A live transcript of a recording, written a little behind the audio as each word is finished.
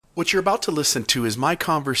What you're about to listen to is my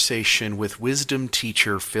conversation with wisdom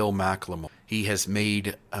teacher Phil McLemore. He has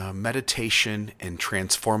made meditation and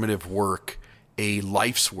transformative work a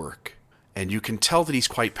life's work, and you can tell that he's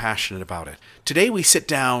quite passionate about it. Today we sit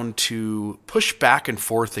down to push back and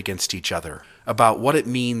forth against each other about what it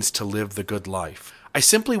means to live the good life. I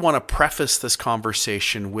simply want to preface this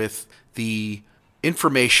conversation with the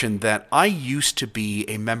information that I used to be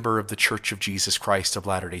a member of the Church of Jesus Christ of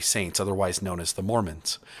Latter-day Saints, otherwise known as the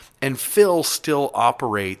Mormons. And Phil still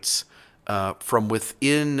operates from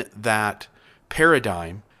within that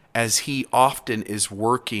paradigm, as he often is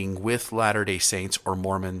working with Latter-day Saints or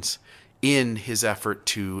Mormons in his effort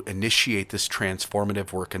to initiate this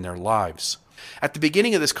transformative work in their lives. At the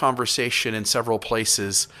beginning of this conversation, in several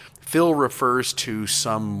places, Phil refers to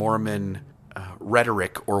some Mormon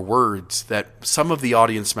rhetoric or words that some of the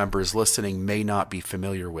audience members listening may not be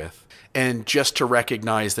familiar with. And just to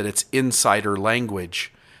recognize that it's insider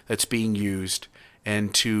language that's being used,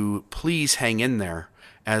 and to please hang in there,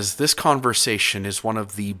 as this conversation is one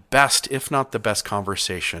of the best, if not the best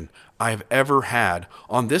conversation I've ever had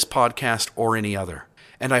on this podcast or any other.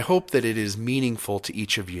 And I hope that it is meaningful to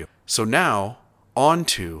each of you. So now, on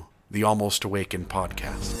to the Almost Awakened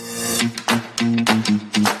podcast.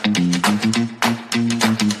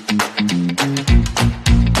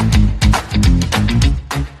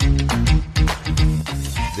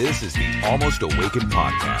 This is the Almost Awakened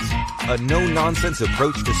podcast, a no-nonsense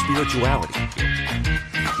approach to spirituality.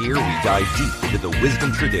 Here we dive deep into the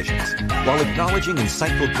wisdom traditions while acknowledging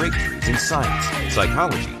insightful breakthroughs in science,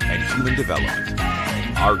 psychology, and human development.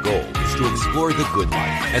 Our goal is to explore the good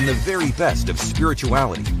life and the very best of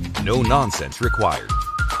spirituality. No nonsense required.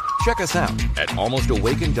 Check us out at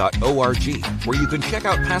almostawakened.org, where you can check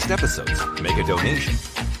out past episodes, make a donation,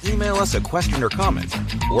 email us a question or comment,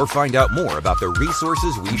 or find out more about the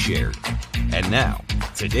resources we shared. And now,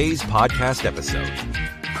 today's podcast episode.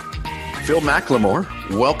 Phil McLemore,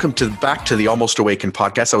 welcome back to the Almost Awakened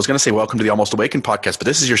podcast. I was going to say welcome to the Almost Awakened podcast, but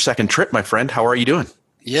this is your second trip, my friend. How are you doing?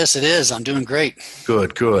 Yes, it is. I'm doing great.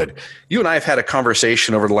 Good, good. You and I have had a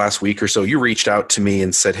conversation over the last week or so. You reached out to me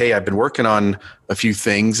and said, hey, I've been working on a few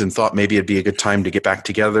things and thought maybe it'd be a good time to get back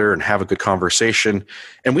together and have a good conversation.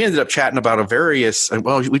 And we ended up chatting about we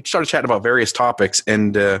started chatting about various topics,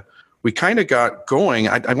 and we kind of got going.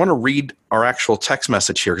 I want to read our actual text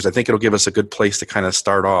message here because I think it'll give us a good place to kind of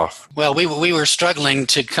start off. Well, we were struggling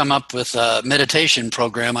to come up with a meditation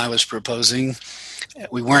program I was proposing.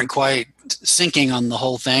 We weren't quite syncing on the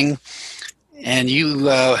whole thing. And you,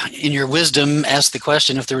 in your wisdom, asked the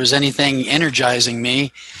question if there was anything energizing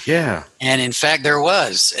me. Yeah. And in fact, there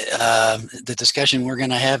was the discussion we're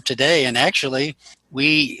going to have today. And actually,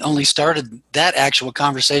 we only started that actual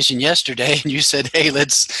conversation yesterday. And you said, hey,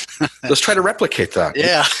 let's try to replicate that.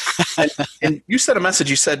 Yeah. and you said a message.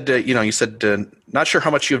 You said, not sure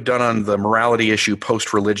how much you've done on the morality issue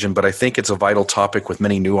post-religion, but I think it's a vital topic with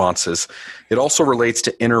many nuances. It also relates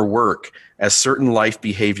to inner work, as certain life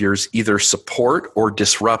behaviors either support or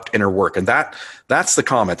disrupt inner work. And that's the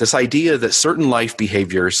comment, this idea that certain life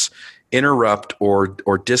behaviors interrupt or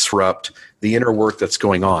disrupt the inner work that's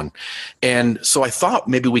going on. And so I thought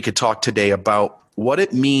maybe we could talk today about what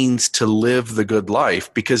it means to live the good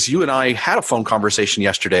life, because you and I had a phone conversation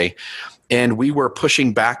yesterday and we were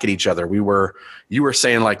pushing back at each other. You were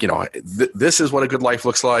saying like, this is what a good life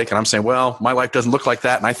looks like. And I'm saying, well, my life doesn't look like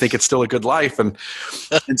that. And I think it's still a good life. And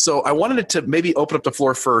so I wanted to maybe open up the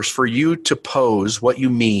floor first for you to pose what you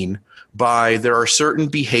mean by there are certain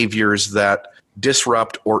behaviors that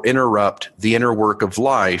disrupt or interrupt the inner work of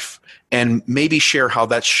life, and maybe share how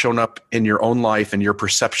that's shown up in your own life and your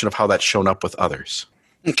perception of how that's shown up with others.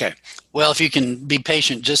 Okay. Well, if you can be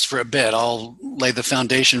patient just for a bit, I'll lay the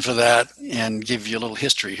foundation for that and give you a little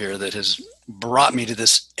history here that has brought me to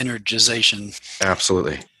this energization.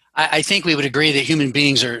 Absolutely. I think we would agree that human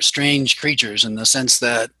beings are strange creatures in the sense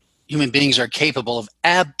that human beings are capable of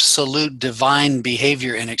absolute divine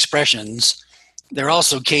behavior and expressions. They're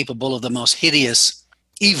also capable of the most hideous,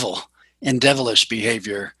 evil, and devilish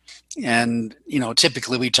behavior. And,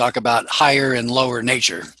 typically we talk about higher and lower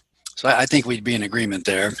nature. So I think we'd be in agreement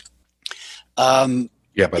there.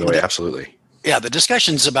 Yeah, by the way, absolutely. Yeah, the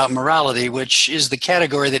discussions about morality, which is the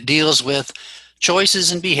category that deals with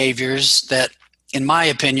choices and behaviors that, in my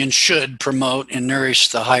opinion, should promote and nourish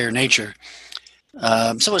the higher nature.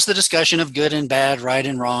 So it's the discussion of good and bad, right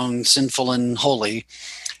and wrong, sinful and holy.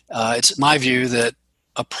 It's my view that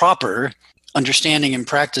a proper understanding and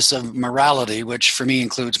practice of morality, which for me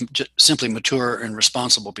includes simply mature and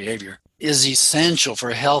responsible behavior, is essential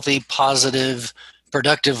for healthy, positive,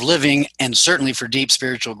 productive living, and certainly for deep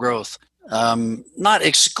spiritual growth. Not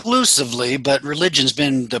exclusively, but religion's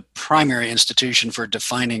been the primary institution for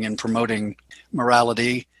defining and promoting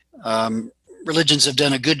morality. Religions have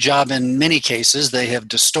done a good job in many cases. They have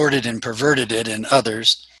distorted and perverted it in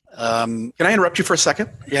others. Can I interrupt you for a second?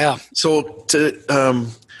 Yeah. So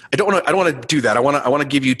I don't want to do that. I want to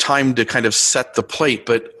give you time to kind of set the plate,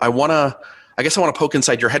 but I guess I want to poke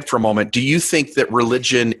inside your head for a moment. Do you think that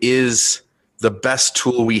religion is the best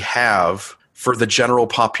tool we have for the general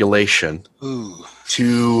population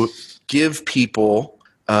to give people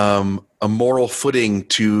a moral footing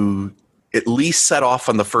to at least set off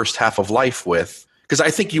on the first half of life with? Because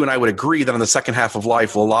I think you and I would agree that on the second half of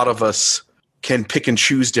life, a lot of us can pick and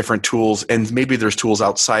choose different tools, and maybe there's tools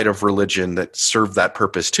outside of religion that serve that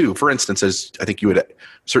purpose too. For instance, as I think you would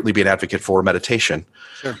certainly be an advocate for meditation.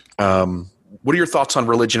 Sure. What are your thoughts on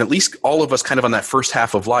religion? At least all of us kind of on that first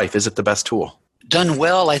half of life, is it the best tool? Done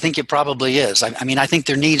well, I think it probably is. I mean, I think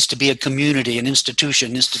there needs to be a community, an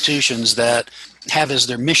institutions that have as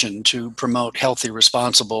their mission to promote healthy,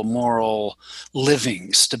 responsible, moral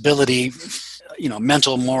living, stability,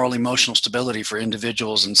 mental, moral, emotional stability for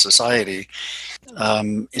individuals and society.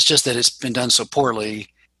 It's just that it's been done so poorly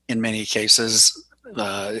in many cases.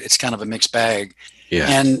 It's kind of a mixed bag.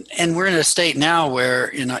 Yeah. And we're in a state now where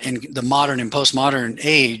in the modern and postmodern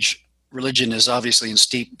age, religion is obviously in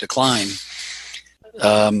steep decline.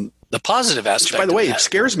 The positive aspect, which, by the way, it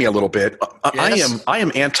scares me a little bit. Yes. I am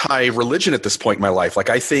anti-religion at this point in my life. Like,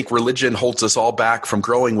 I think religion holds us all back from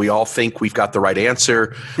growing. We all think we've got the right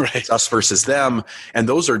answer. Right. It's us versus them, and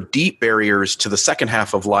those are deep barriers to the second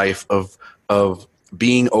half of life of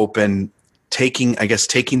being open, taking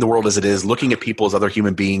the world as it is, looking at people as other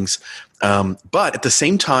human beings. But at the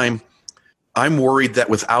same time, I'm worried that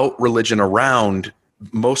without religion around,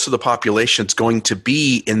 most of the population is going to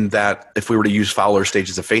be in that, if we were to use Fowler's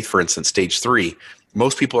stages of faith, for instance, stage 3,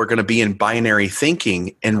 most people are going to be in binary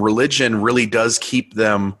thinking, and religion really does keep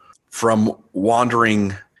them from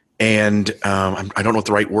wandering. And I don't know what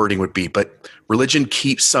the right wording would be, but religion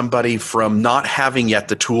keeps somebody from not having yet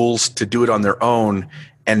the tools to do it on their own.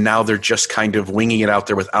 And now they're just kind of winging it out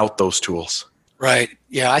there without those tools. Right.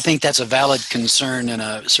 Yeah, I think that's a valid concern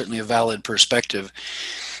and certainly a valid perspective.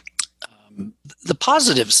 The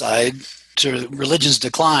positive side to religion's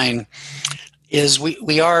decline is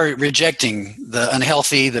we are rejecting the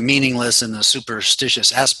unhealthy, the meaningless, and the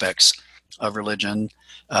superstitious aspects of religion.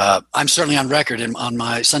 I'm certainly on record on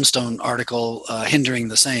my Sunstone article, Hindering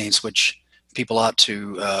the Saints, which people ought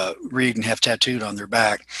to read and have tattooed on their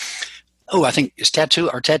back. Oh, I think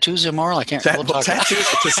are tattoos immoral? I can't. Tattoos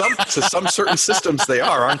to some certain systems they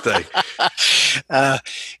are, aren't they?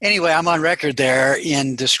 Anyway, I'm on record there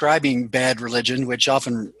in describing bad religion, which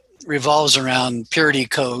often revolves around purity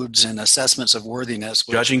codes and assessments of worthiness.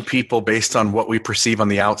 Judging people based on what we perceive on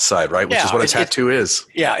the outside, right? Which is what a tattoo is.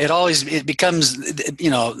 Yeah, it becomes,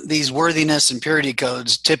 these worthiness and purity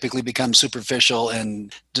codes typically become superficial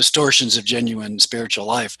and distortions of genuine spiritual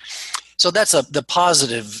life. So that's the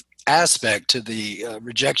positive aspect to the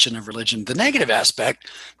rejection of religion. The negative aspect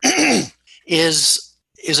is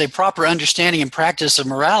a proper understanding and practice of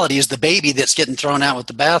morality is the baby that's getting thrown out with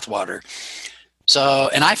the bathwater. So,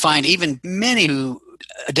 and I find even many who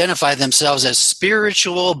identify themselves as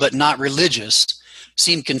spiritual but not religious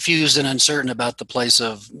seem confused and uncertain about the place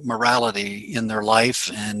of morality in their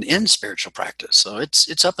life and in spiritual practice. So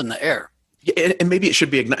it's up in the air. Yeah, and maybe it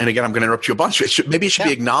should be, and again, I'm going to interrupt you a bunch. Maybe it should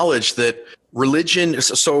be acknowledged that religion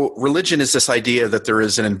is this idea that there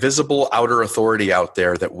is an invisible outer authority out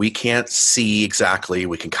there that we can't see exactly.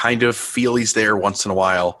 We can kind of feel he's there once in a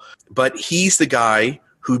while, but he's the guy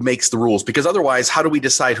who makes the rules, because otherwise, how do we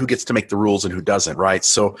decide who gets to make the rules and who doesn't, right?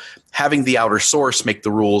 So having the outer source make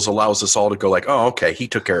the rules allows us all to go like, oh, okay, he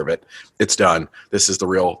took care of it. It's done. This is the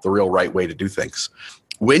real right way to do things.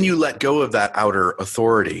 When you let go of that outer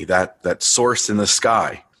authority, that source in the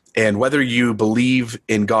sky, and whether you believe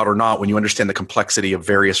in God or not, when you understand the complexity of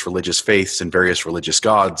various religious faiths and various religious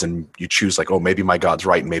gods, and you choose like, oh, maybe my God's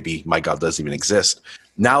right, and maybe my God doesn't even exist.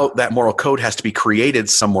 Now that moral code has to be created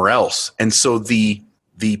somewhere else. And so the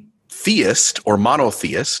theist or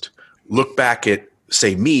monotheist look back at,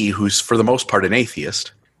 say, me, who's for the most part an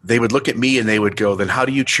atheist. They would look at me and they would go, then how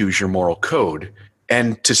do you choose your moral code?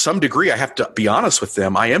 And to some degree, I have to be honest with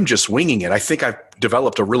them. I am just winging it. I think I've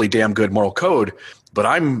developed a really damn good moral code, but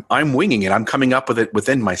I'm winging it. I'm coming up with it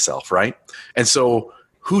within myself, right? And so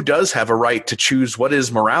who does have a right to choose what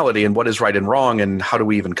is morality and what is right and wrong, and how do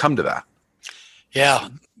we even come to that? Yeah,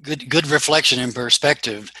 good reflection and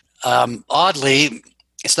perspective. Oddly,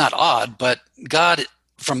 it's not odd, but God,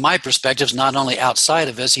 from my perspective, is not only outside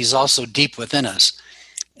of us, he's also deep within us.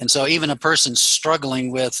 And so even a person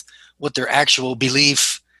struggling with what their actual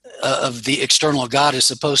belief of the external God is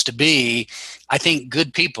supposed to be, I think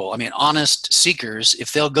good people, I mean, honest seekers,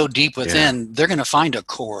 if they'll go deep within, they're going to find a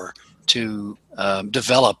core to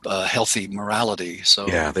develop a healthy morality. So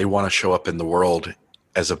yeah, they want to show up in the world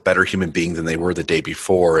as a better human being than they were the day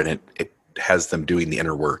before, and it has them doing the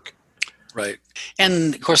inner work. Right.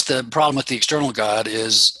 And of course, the problem with the external God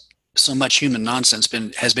is so much human nonsense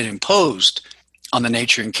has been imposed on the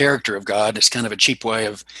nature and character of God. It's kind of a cheap way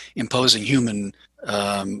of imposing human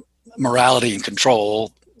morality and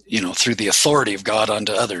control, through the authority of God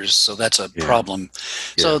onto others. So that's a problem.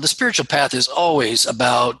 Yeah. So the spiritual path is always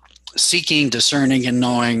about seeking, discerning, and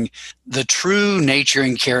knowing the true nature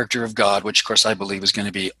and character of God, which of course I believe is going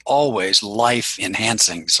to be always life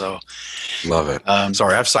enhancing. So love it.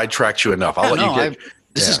 Sorry, I've sidetracked you enough. I'll let you get.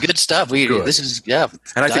 This is good stuff. This is.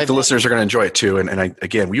 And I think the listeners are going to enjoy it too. And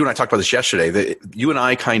again, you and I talked about this yesterday. That you and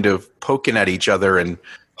I kind of poking at each other and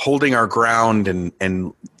holding our ground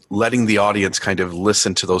and letting the audience kind of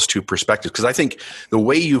listen to those two perspectives. Because I think the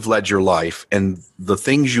way you've led your life and the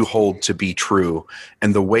things you hold to be true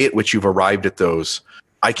and the way at which you've arrived at those,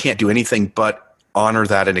 I can't do anything but honor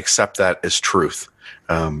that and accept that as truth.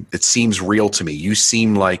 It seems real to me. You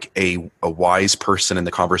seem like a wise person in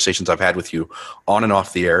the conversations I've had with you on and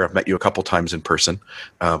off the air. I've met you a couple times in person,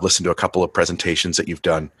 listened to a couple of presentations that you've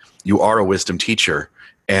done. You are a wisdom teacher.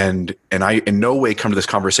 And I in no way come to this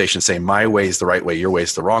conversation saying my way is the right way, your way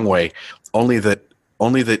is the wrong way. Only that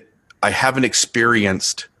I haven't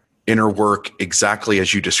experienced inner work exactly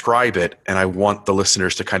as you describe it. And I want the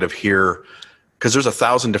listeners to kind of hear, because there's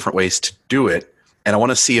 1,000 different ways to do it. And I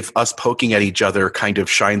want to see if us poking at each other kind of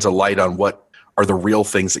shines a light on what are the real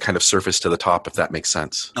things that kind of surface to the top, if that makes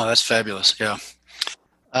sense. Oh, that's fabulous. Yeah.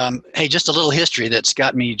 Hey, just a little history that's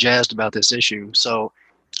got me jazzed about this issue. So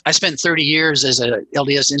I spent 30 years as a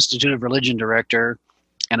LDS Institute of Religion director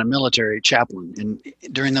and a military chaplain. And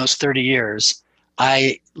during those 30 years,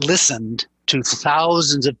 I listened to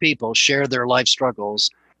thousands of people share their life struggles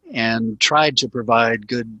and tried to provide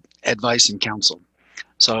good advice and counsel.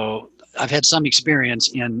 So I've had some experience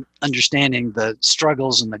in understanding the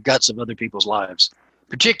struggles and the guts of other people's lives,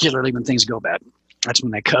 particularly when things go bad. That's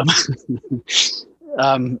when they come.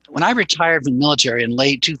 When I retired from the military in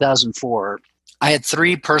late 2004, I had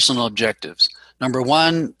 3 personal objectives. Number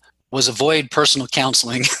 1 was avoid personal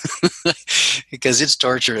counseling because it's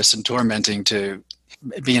torturous and tormenting to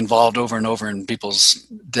be involved over and over in people's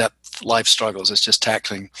depth life struggles. It's just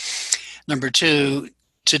taxing. Number 2,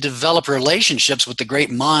 to develop relationships with the great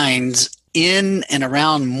minds in and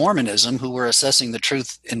around Mormonism who were assessing the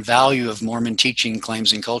truth and value of Mormon teaching,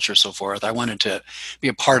 claims, and culture, so forth. I wanted to be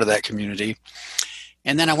a part of that community.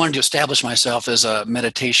 And then I wanted to establish myself as a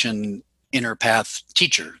meditation inner path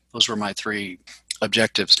teacher. Those were my 3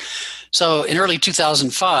 objectives. So in early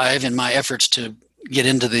 2005, in my efforts to get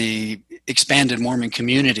into the expanded Mormon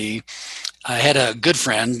community, I had a good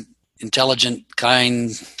friend, intelligent,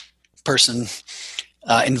 kind person,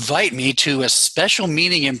 invite me to a special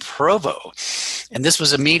meeting in Provo. And this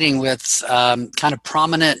was a meeting with kind of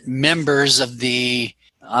prominent members of the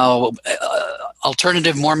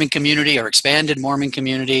alternative Mormon community or expanded Mormon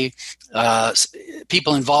community,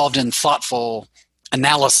 people involved in thoughtful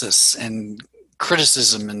analysis and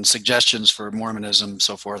criticism and suggestions for Mormonism,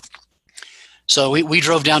 so forth. So we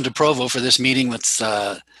drove down to Provo for this meeting with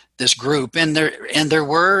this group, and there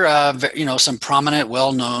were some prominent,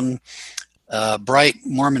 well-known, bright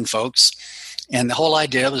Mormon folks. And the whole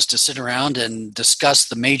idea was to sit around and discuss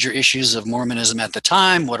the major issues of Mormonism at the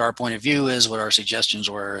time, what our point of view is, what our suggestions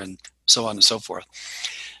were, and so on and so forth.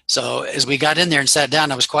 So as we got in there and sat down,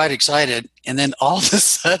 I was quite excited. And then all of a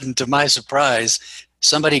sudden, to my surprise,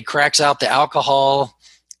 somebody cracks out the alcohol.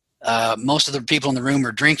 Most of the people in the room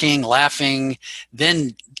are drinking, laughing.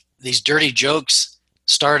 Then these dirty jokes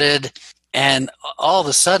started. And all of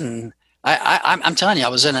a sudden, I'm telling you, I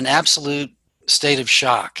was in an absolute state of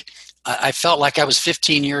shock. I felt like I was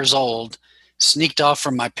 15 years old, sneaked off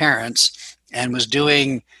from my parents, and was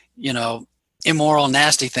doing, immoral,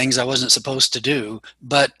 nasty things I wasn't supposed to do,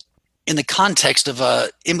 but in the context of a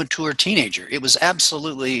immature teenager. It was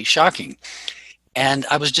absolutely shocking. And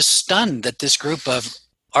I was just stunned that this group of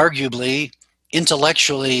arguably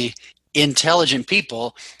intellectually intelligent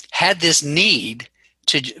people had this need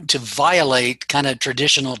to violate kind of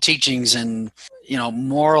traditional teachings and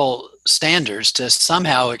moral standards to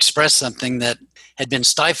somehow express something that had been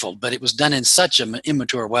stifled, but it was done in such an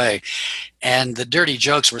immature way. And the dirty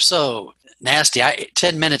jokes were so nasty.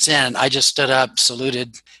 10 minutes in, I just stood up,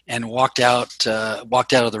 saluted, and walked out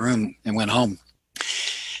of the room and went home.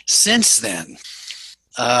 Since then,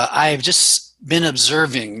 I've just been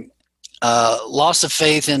observing loss of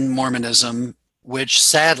faith in Mormonism, which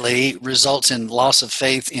sadly results in loss of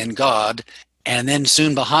faith in God. And then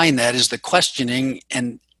soon behind that is the questioning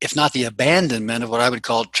and, if not the abandonment, of what I would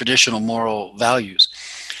call traditional moral values.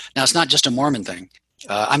 Now, it's not just a Mormon thing.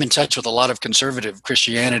 I'm in touch with a lot of conservative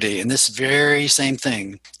Christianity, and this very same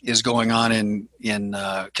thing is going on in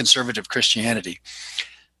conservative Christianity.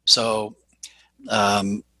 So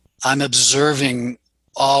I'm observing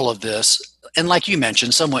all of this, and like you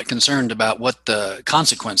mentioned, somewhat concerned about what the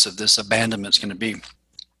consequence of this abandonment is going to be.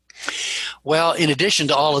 Well, in addition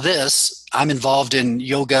to all of this, I'm involved in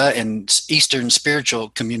yoga and Eastern spiritual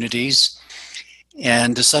communities,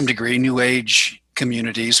 and to some degree, New Age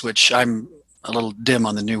communities, which I'm a little dim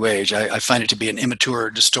on the New Age. I find it to be an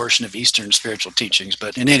immature distortion of Eastern spiritual teachings.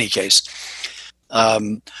 But in any case,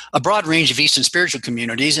 a broad range of Eastern spiritual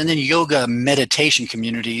communities, and then yoga meditation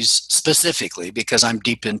communities specifically, because I'm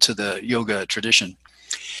deep into the yoga tradition.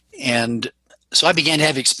 And so I began to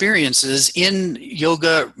have experiences in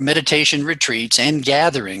yoga meditation retreats and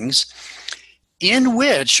gatherings in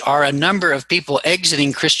which are a number of people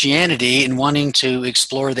exiting Christianity and wanting to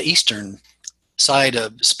explore the Eastern side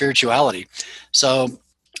of spirituality. So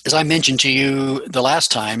as I mentioned to you the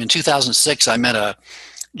last time, in 2006, I met a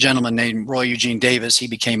gentleman named Roy Eugene Davis. He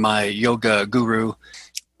became my yoga guru.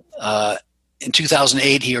 In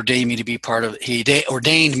 2008, he ordained me to be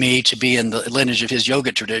ordained me to be in the lineage of his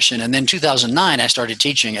yoga tradition. And then 2009, I started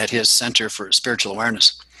teaching at his Center for Spiritual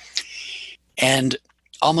Awareness. And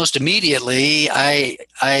almost immediately,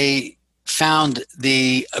 I found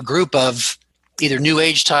a group of either New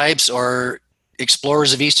Age types or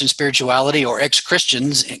explorers of Eastern spirituality or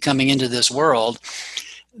ex-Christians coming into this world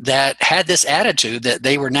that had this attitude that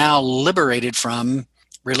they were now liberated from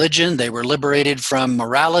religion, they were liberated from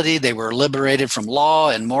morality, they were liberated from law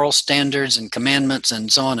and moral standards and commandments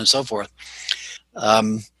and so on and so forth.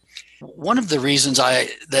 One of the reasons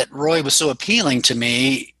that Roy was so appealing to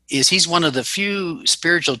me is he's one of the few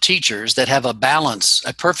spiritual teachers that have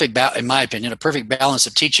in my opinion, a perfect balance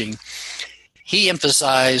of teaching. He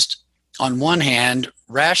emphasized, on one hand,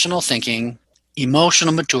 rational thinking,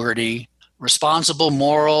 emotional maturity, responsible,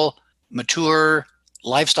 moral, mature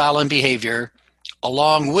lifestyle and behavior,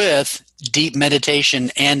 along with deep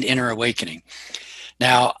meditation and inner awakening.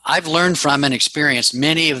 Now, I've learned from and experienced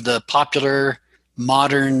many of the popular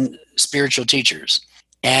modern spiritual teachers,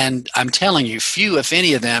 and I'm telling you, few, if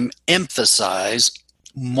any of them, emphasize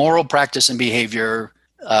moral practice and behavior.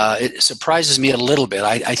 It surprises me a little bit.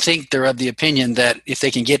 I think they're of the opinion that if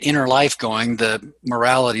they can get inner life going, the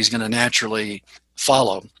morality is going to naturally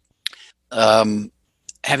follow.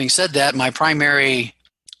 Having said that, my primary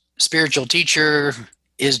spiritual teacher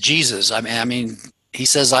is Jesus. I mean, he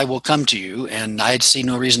says, "I will come to you," and I see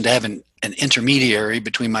no reason to have an intermediary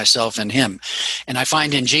between myself and him. And I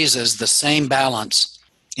find in Jesus the same balance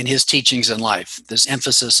in his teachings in life, this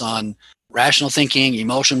emphasis on rational thinking,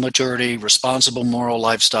 emotional maturity, responsible moral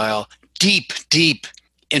lifestyle, deep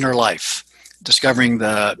inner life, discovering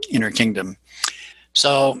the inner kingdom.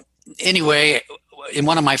 So anyway, in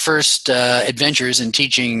one of my first adventures in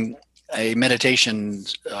teaching a meditation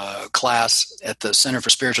class at the Center for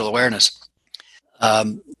Spiritual Awareness,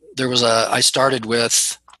 I started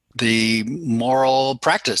with the moral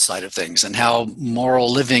practice side of things and how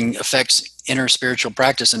moral living affects inner spiritual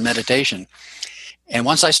practice and meditation. And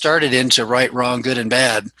once I started into right, wrong, good, and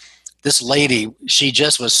bad, this lady, she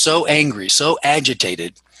just was so angry, so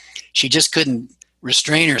agitated, she just couldn't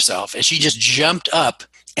restrain herself. And she just jumped up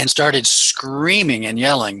and started screaming and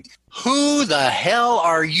yelling, "Who the hell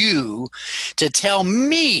are you to tell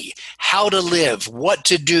me how to live, what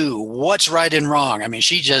to do, what's right and wrong?" I mean,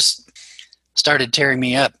 she just started tearing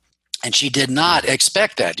me up. And she did not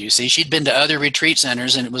expect that, you see. She'd been to other retreat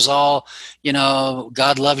centers, and it was all,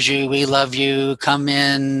 God loves you, we love you, come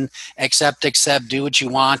in, accept, do what you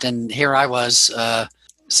want. And here I was,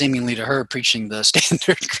 seemingly to her, preaching the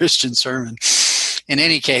standard Christian sermon. In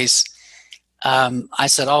any case, I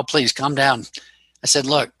said, "Oh, please, calm down." I said,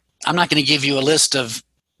 "Look, I'm not going to give you a list of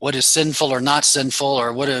what is sinful or not sinful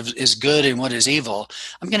or what is good and what is evil.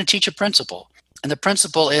 I'm going to teach a principle. And the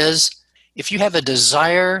principle is, if you have a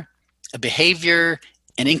desire, a behavior,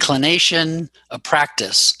 an inclination, a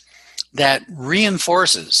practice that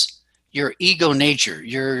reinforces your ego nature,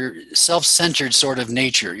 your self-centered sort of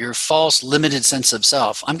nature, your false limited sense of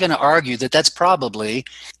self, I'm going to argue that that's probably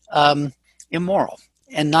immoral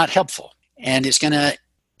and not helpful. And it's going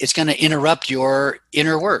to interrupt your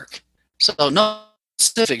inner work." So no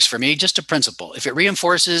specifics for me, just a principle. If it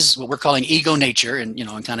reinforces what we're calling ego nature and,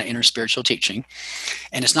 in kind of inner spiritual teaching,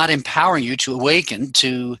 and it's not empowering you to awaken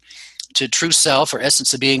to to true self or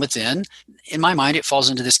essence of being within, in my mind, it falls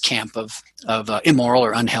into this camp of immoral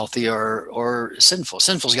or unhealthy or sinful.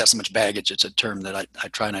 Sinful's got so much baggage. It's a term that I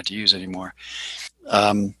try not to use anymore.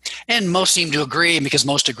 And most seem to agree, and because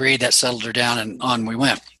most agreed, that settled her down, and on we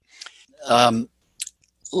went.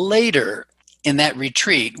 Later in that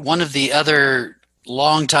retreat, one of the other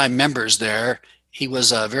longtime members there, he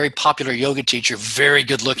was a very popular yoga teacher, very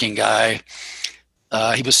good-looking guy.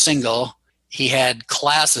 He was single. He had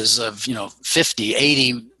classes of 50,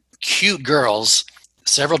 80 cute girls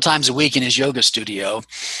several times a week in his yoga studio.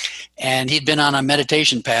 And he'd been on a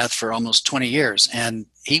meditation path for almost 20 years. And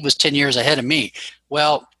he was 10 years ahead of me.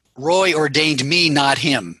 Well, Roy ordained me, not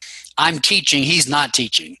him. I'm teaching, he's not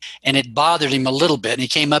teaching. And it bothered him a little bit. And he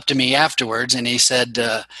came up to me afterwards and he said,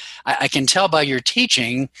 I can tell by your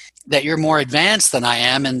teaching that you're more advanced than I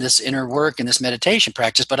am in this inner work and this meditation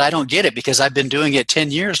practice, but I don't get it because I've been doing it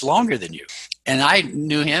 10 years longer than you. And I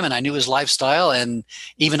knew him and I knew his lifestyle. And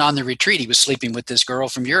even on the retreat, he was sleeping with this girl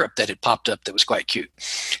from Europe that had popped up that was quite cute.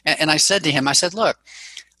 And I said to him, look,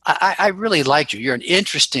 I really like you. You're an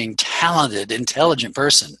interesting, talented, intelligent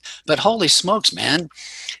person. But holy smokes, man,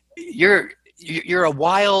 you're a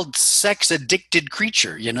wild, sex-addicted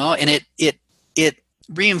creature, and it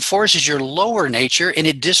reinforces your lower nature and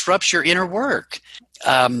it disrupts your inner work.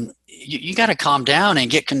 You got to calm down and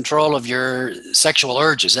get control of your sexual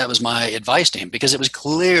urges. That was my advice to him because it was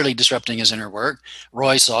clearly disrupting his inner work.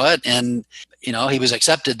 Roy saw it and, he was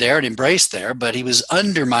accepted there and embraced there, but he was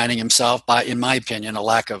undermining himself by, in my opinion, a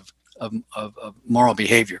lack of moral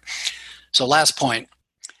behavior. So last point,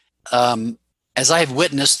 as I have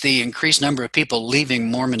witnessed the increased number of people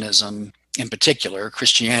leaving Mormonism in particular,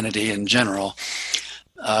 Christianity in general,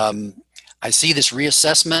 I see this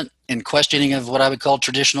reassessment and questioning of what I would call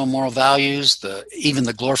traditional moral values, even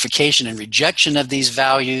the glorification and rejection of these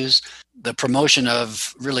values, the promotion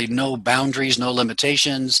of really no boundaries, no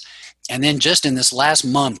limitations. And then just in this last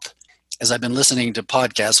month, as I've been listening to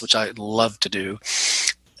podcasts, which I love to do,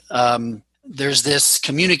 there's this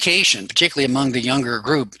communication, particularly among the younger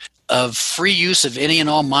group, of free use of any and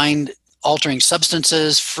all mind-altering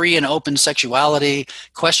substances, free and open sexuality,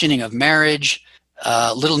 questioning of marriage,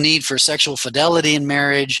 little need for sexual fidelity in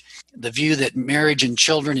marriage, the view that marriage and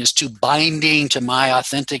children is too binding to my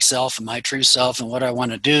authentic self and my true self and what I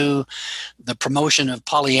want to do, the promotion of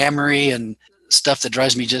polyamory and stuff that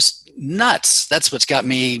drives me just nuts. That's what's got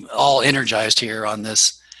me all energized here on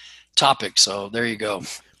this topic. So there you go.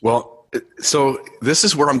 Well, so this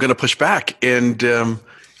is where I'm going to push back. And I'm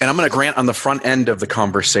going to grant on the front end of the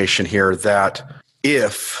conversation here that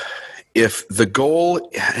if the goal,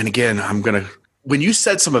 and again, when you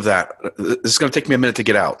said some of that, this is going to take me a minute to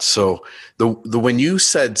get out. So when you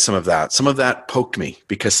said some of that poked me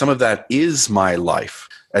because some of that is my life.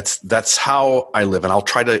 That's how I live. And I'll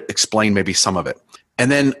try to explain maybe some of it. And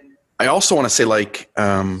then I also want to say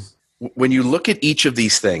when you look at each of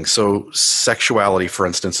these things, so sexuality, for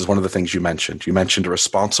instance, is one of the things you mentioned. You mentioned a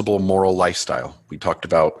responsible moral lifestyle. We talked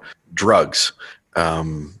about drugs.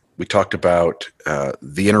 We talked about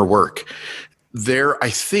the inner work. There, I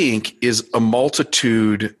think, is a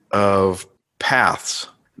multitude of paths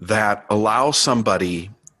that allow somebody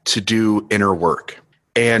to do inner work.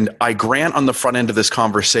 And I grant on the front end of this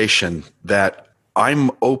conversation that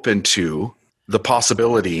I'm open to the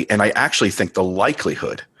possibility, and I actually think the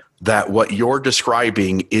likelihood that what you're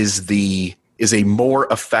describing is a more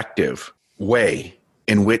effective way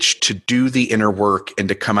in which to do the inner work and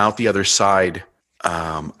to come out the other side.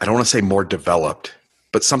 I don't want to say more developed,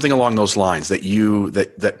 but something along those lines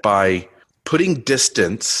that by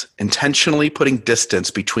intentionally putting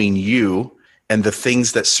distance between you and the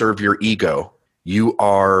things that serve your ego, you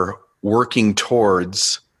are working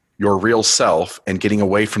towards your real self and getting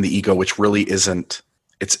away from the ego, which really isn't.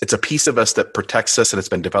 It's a piece of us that protects us, and it's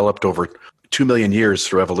been developed over 2 million years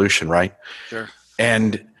through evolution, right? Sure.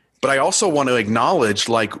 But I also want to acknowledge,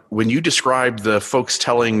 like when you describe the folks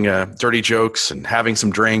telling dirty jokes and having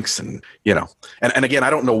some drinks, and and again,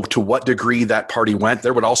 I don't know to what degree that party went.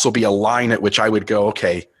 There would also be a line at which I would go,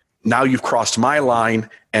 okay, now you've crossed my line,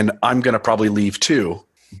 and I'm going to probably leave too.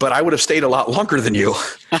 But I would have stayed a lot longer than you,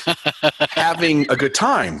 having a good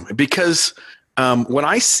time because. When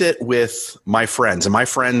I sit with my friends, and my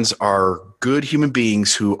friends are good human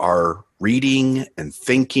beings who are reading and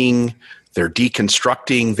thinking, they're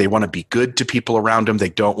deconstructing, they want to be good to people around them, they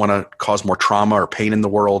don't want to cause more trauma or pain in the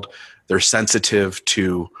world, they're sensitive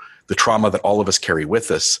to the trauma that all of us carry with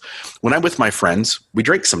us. When I'm with my friends, we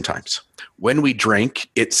drink sometimes. When we drink,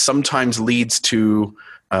 it sometimes leads to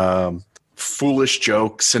foolish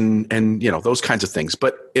jokes and those kinds of things.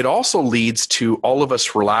 But it also leads to all of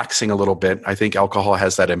us relaxing a little bit. I think alcohol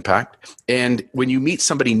has that impact. And when you meet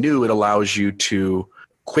somebody new, it allows you to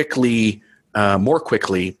more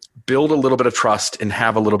quickly build a little bit of trust and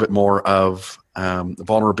have a little bit more of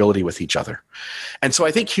vulnerability with each other. And so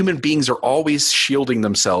I think human beings are always shielding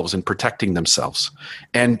themselves and protecting themselves.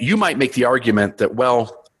 And you might make the argument that,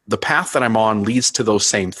 well, the path that I'm on leads to those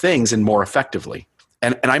same things and more effectively.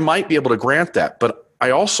 And I might be able to grant that, but I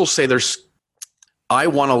also say I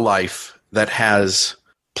want a life that has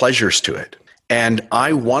pleasures to it. And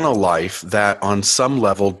I want a life that on some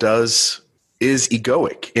level is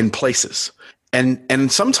egoic in places.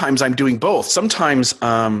 And sometimes I'm doing both. Sometimes,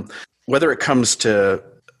 whether it comes to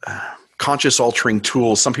conscious altering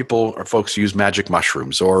tools, some folks use magic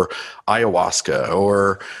mushrooms or ayahuasca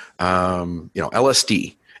or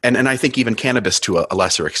LSD, and I think even cannabis to a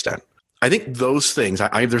lesser extent. I think those things,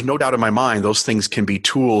 there's no doubt in my mind, those things can be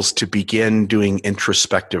tools to begin doing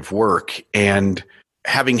introspective work. And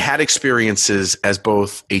having had experiences as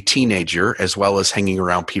both a teenager as well as hanging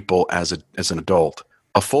around people as an adult,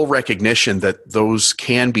 a full recognition that those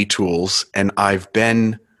can be tools. And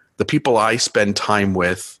the people I spend time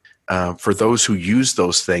with, for those who use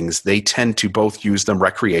those things, they tend to both use them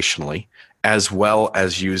recreationally as well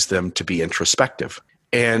as use them to be introspective.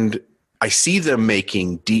 And I see them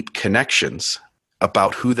making deep connections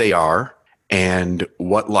about who they are and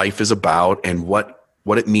what life is about and what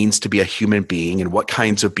it means to be a human being and what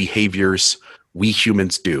kinds of behaviors we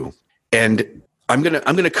humans do. And I'm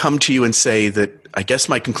gonna come to you and say that I guess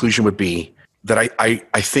my conclusion would be that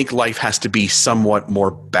I think life has to be somewhat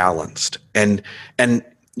more balanced. And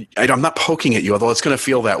I'm not poking at you, although it's going to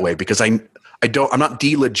feel that way, because I'm not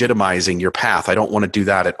delegitimizing your path. I don't want to do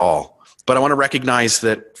that at all. But I want to recognize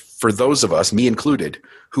that for those of us, me included,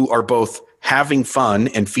 who are both having fun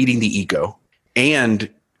and feeding the ego and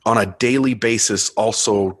on a daily basis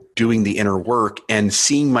also doing the inner work and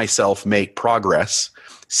seeing myself make progress,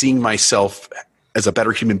 seeing myself as a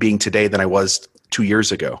better human being today than I was 2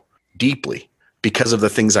 years ago, deeply, because of the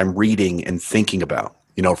things I'm reading and thinking about.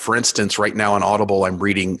 For instance, right now on Audible, I'm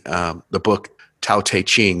reading the book Tao Te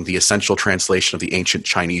Ching, the essential translation of the ancient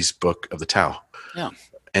Chinese book of the Tao. Yeah.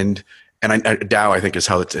 And Tao, I think, is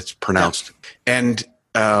how it's pronounced. Yeah. And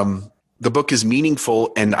the book is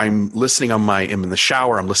meaningful, and I'm in the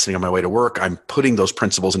shower, I'm listening on my way to work, I'm putting those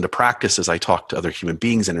principles into practice as I talk to other human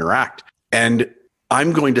beings and interact. And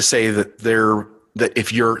I'm going to say that there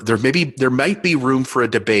might be room for a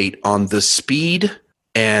debate on the speed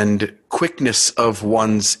and quickness of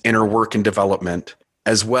one's inner work and development,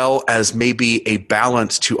 as well as maybe a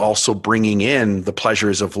balance to also bringing in the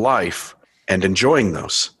pleasures of life and enjoying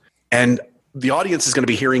those. And the audience is going to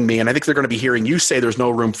be hearing me, and I think they're going to be hearing you say there's no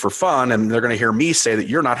room for fun, and they're going to hear me say that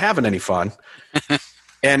you're not having any fun.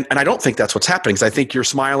 And I don't think that's what's happening, because I think you're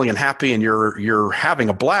smiling and happy and you're having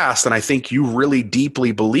a blast, and I think you really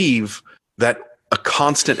deeply believe that a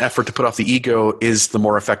constant effort to put off the ego is the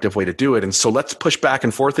more effective way to do it. And so let's push back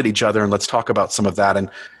and forth at each other, and let's talk about some of that. And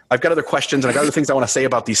I've got other questions, and I've got other things I want to say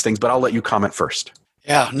about these things, but I'll let you comment first.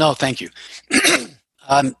 Yeah, no, thank you.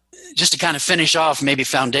 Just to kind of finish off, maybe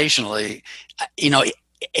foundationally,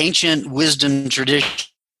 ancient wisdom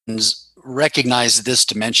traditions recognize this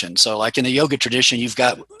dimension. So like in the yoga tradition, you've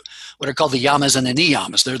got what are called the yamas and the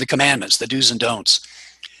niyamas. They're the commandments, the do's and don'ts.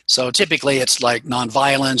 So typically it's like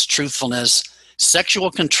nonviolence, truthfulness, sexual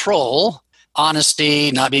control,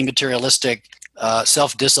 honesty, not being materialistic,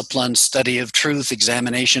 self-discipline, study of truth,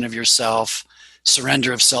 examination of yourself,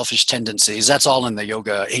 surrender of selfish tendencies. That's all in the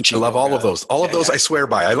yoga, ancient I love yoga. all of those. All of those I swear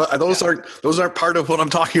by. Those aren't part of what I'm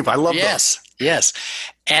talking about. I love those. Yes.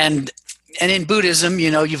 And in Buddhism,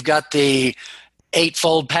 you've got the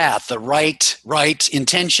eightfold path, the right,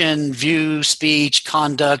 intention, view, speech,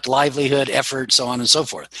 conduct, livelihood, effort, so on and so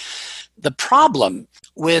forth. The problem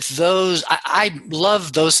with those, I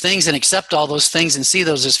love those things and accept all those things and see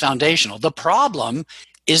those as foundational. The problem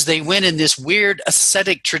is they went in this weird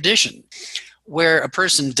ascetic tradition where a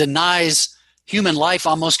person denies human life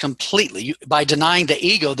almost completely. By denying the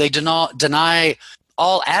ego, they deny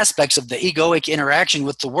all aspects of the egoic interaction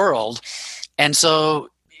with the world. And so,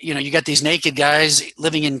 you got these naked guys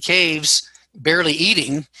living in caves, barely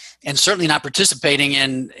eating, and certainly not participating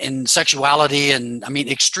in sexuality and,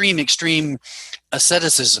 extreme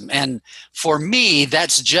asceticism. And for me,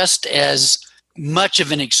 that's just as much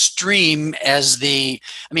of an extreme as you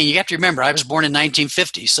have to remember, I was born in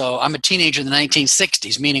 1950, so I'm a teenager in the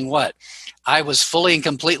 1960s, meaning what? I was fully and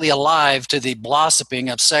completely alive to the blossoming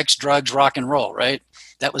of sex, drugs, rock and roll, right?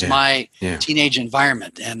 That was my teenage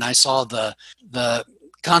environment, and I saw the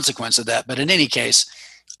consequence of that. But in any case,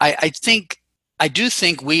 I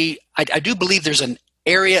do believe there's an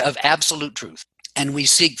area of absolute truth, and we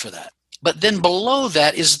seek for that. But then below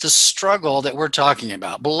that is the struggle that we're talking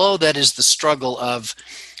about. Below that is the struggle of,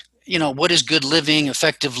 what is good living,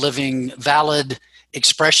 effective living, valid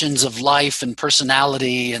expressions of life and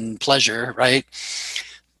personality and pleasure, right?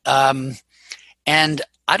 And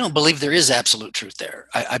I don't believe there is absolute truth there.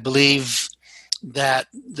 I believe that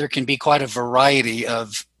there can be quite a variety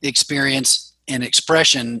of experience and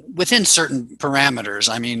expression within certain parameters.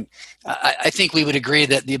 I mean, I think we would agree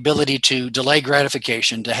that the ability to delay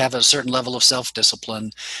gratification, to have a certain level of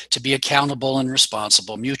self-discipline, to be accountable and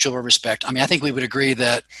responsible, mutual respect. I mean, I think we would agree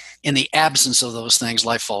that in the absence of those things,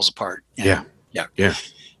 life falls apart. Yeah.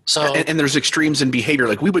 So, and there's extremes in behavior.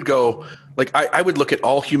 Like we would go, like I would look at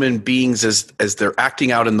all human beings as they're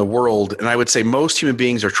acting out in the world, and I would say most human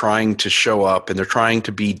beings are trying to show up and they're trying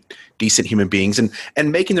to be decent human beings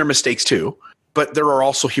and making their mistakes too. But there are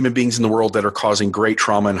also human beings in the world that are causing great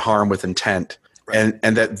trauma and harm with intent, right.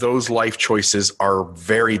 and that those life choices are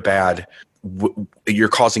very bad. You're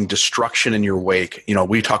causing destruction in your wake.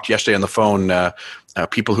 We talked yesterday on the phone,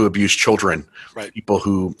 people who abuse children, right. People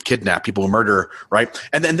who kidnap, people who murder, right?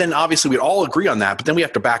 And then obviously we all agree on that, but then we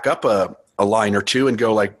have to back up a line or two and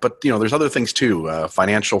go like, but there's other things too,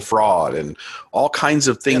 financial fraud and all kinds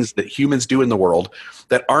of things that humans do in the world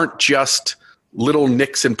that aren't just little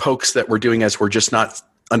nicks and pokes that we're doing as we're just not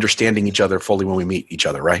understanding each other fully when we meet each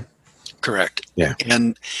other, right? Correct. Yeah.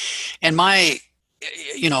 And my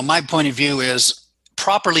point of view is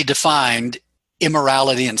properly defined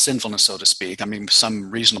immorality and sinfulness, so to speak. I mean, some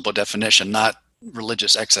reasonable definition, not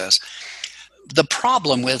religious excess. The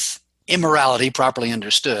problem with immorality, properly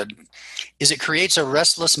understood, is it creates a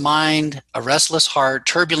restless mind, a restless heart,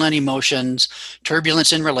 turbulent emotions,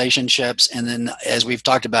 turbulence in relationships, and then, as we've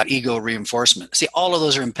talked about, ego reinforcement. See, all of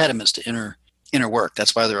those are impediments to inner work.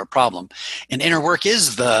 That's why they're a problem. And inner work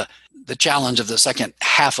is the challenge of the second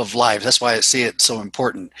half of life. That's why I see it so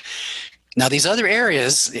important. Now, these other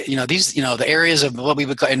areas, the areas of what we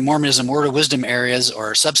would call in Mormonism, word of wisdom areas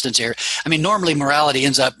or substance area. I mean, normally morality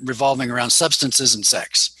ends up revolving around substances and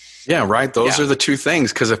sex. Yeah, right. Those are the two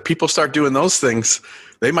things. Because if people start doing those things,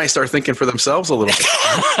 they might start thinking for themselves a little bit.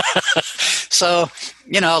 So,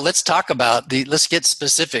 let's talk about let's get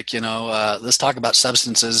specific, let's talk about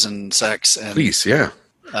substances and sex. And, please, yeah.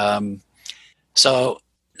 Word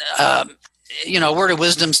of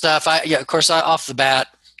wisdom stuff. Of course, off the bat,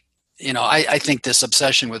 I think this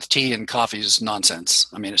obsession with tea and coffee is nonsense.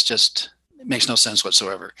 I mean, it makes no sense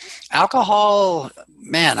whatsoever. Alcohol,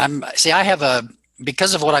 man,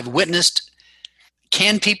 because of what I've witnessed,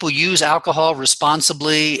 can people use alcohol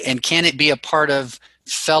responsibly, and can it be a part of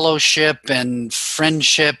fellowship and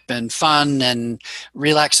friendship and fun and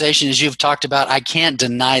relaxation, as you've talked about? I can't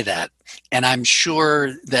deny that. And I'm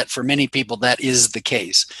sure that for many people that is the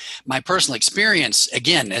case. My personal experience,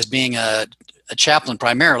 again, as being a chaplain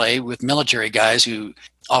primarily with military guys who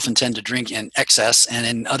often tend to drink in excess, and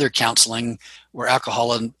in other counseling where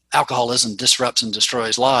alcoholism disrupts and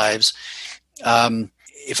destroys lives,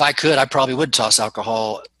 if I could, I probably would toss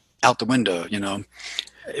alcohol out the window.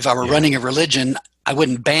 If I were running a religion, I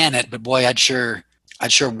wouldn't ban it, but boy, I'd sure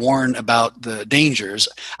warn about the dangers.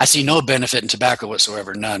 I see no benefit in tobacco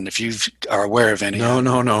whatsoever, none. If you are aware of any. No.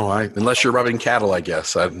 Unless you're rubbing cattle, I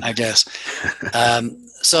guess. I guess.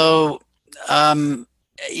 The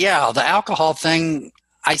alcohol thing,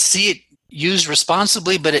 I see it used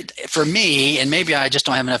responsibly, but for me, and maybe I just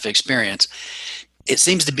don't have enough experience, it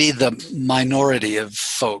seems to be the minority of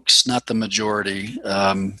folks, not the majority.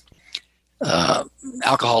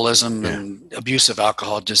 Alcoholism and abuse of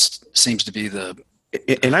alcohol just seems to be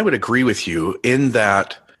And I would agree with you in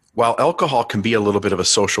that while alcohol can be a little bit of a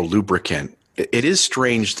social lubricant, it is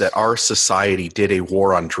strange that our society did a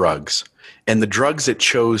war on drugs, and the drugs it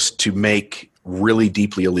chose to make really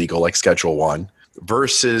deeply illegal, like Schedule 1,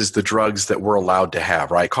 versus the drugs that we're allowed to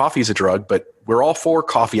have, right? Coffee is a drug, but we're all for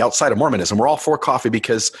coffee outside of Mormonism. We're all for coffee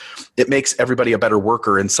because it makes everybody a better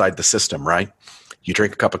worker inside the system, right? You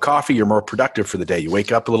drink a cup of coffee, you're more productive for the day. You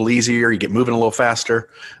wake up a little easier, you get moving a little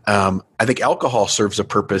faster. I think alcohol serves a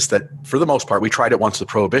purpose that, for the most part, we tried it once with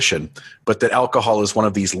Prohibition, but that alcohol is one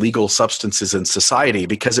of these legal substances in society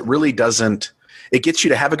because it really doesn't, it gets you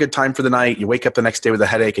to have a good time for the night. You wake up the next day with a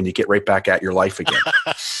headache and you get right back at your life again.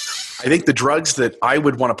 I think the drugs that I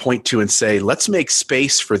would want to point to and say, let's make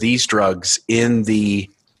space for these drugs in the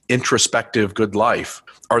introspective good life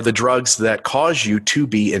are the drugs that cause you to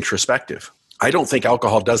be introspective. I don't think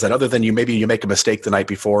alcohol does that, other than maybe you make a mistake the night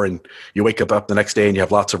before and you wake up the next day and you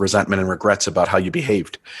have lots of resentment and regrets about how you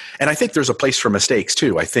behaved. And I think there's a place for mistakes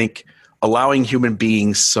too. I think allowing human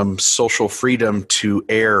beings some social freedom to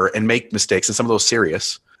err and make mistakes, and some of those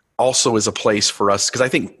serious, also is a place for us, because I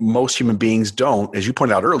think most human beings don't, as you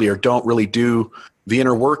pointed out earlier, don't really do the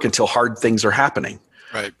inner work until hard things are happening.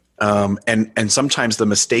 Right. And sometimes the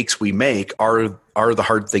mistakes we make are the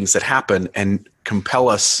hard things that happen and compel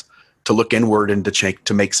us to look inward and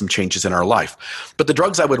to make some changes in our life. But the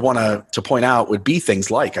drugs I would want to point out would be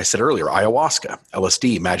things like I said earlier, ayahuasca,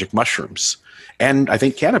 LSD, magic mushrooms, and I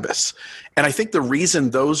think cannabis. And I think the reason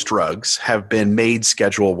those drugs have been made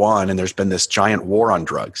Schedule 1, and there's been this giant war on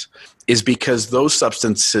drugs, is because those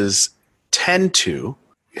substances tend to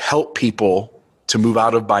help people to move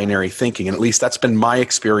out of binary thinking. And at least that's been my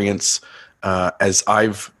experience as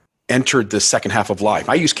I've entered the second half of life.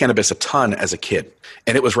 I used cannabis a ton as a kid,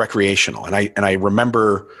 and it was recreational. And I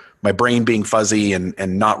remember my brain being fuzzy and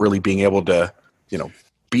not really being able to,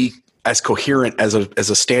 be as coherent as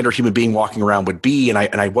a standard human being walking around would be. And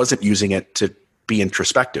I wasn't using it to be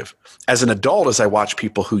introspective. As an adult, as I watch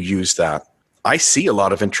people who use that, I see a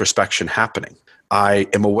lot of introspection happening. I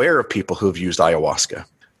am aware of people who have used ayahuasca.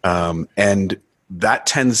 And that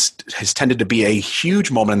has tended to be a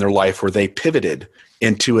huge moment in their life where they pivoted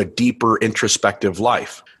into a deeper introspective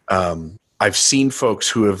life. I've seen folks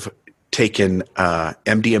who have taken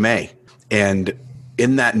MDMA and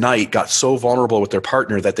in that night got so vulnerable with their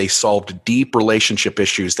partner that they solved deep relationship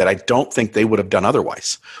issues that I don't think they would have done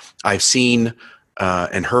otherwise. I've seen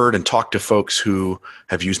and heard and talked to folks who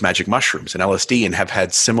have used magic mushrooms and LSD and have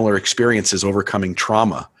had similar experiences overcoming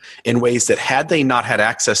trauma in ways that, had they not had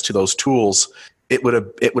access to those tools, it would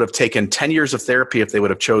have taken 10 years of therapy if they would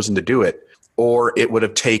have chosen to do it, or it would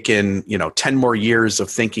have taken 10 more years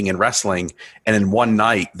of thinking and wrestling, and in one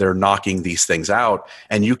night they're knocking these things out.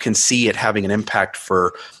 And you can see it having an impact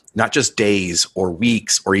for not just days or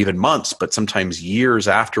weeks or even months, but sometimes years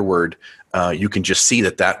afterward. You can just see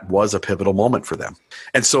that was a pivotal moment for them.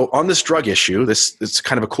 And so on this drug issue, it's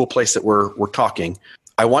kind of a cool place that we're talking.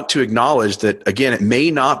 I want to acknowledge that, again, it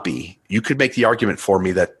may not be, you could make the argument for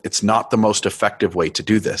me that it's not the most effective way to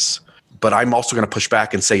do this, but I'm also going to push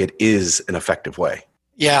back and say it is an effective way.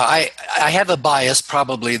 Yeah, I have a bias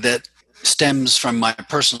probably that stems from my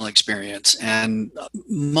personal experience. And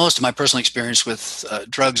most of my personal experience with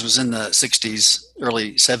drugs was in the 60s,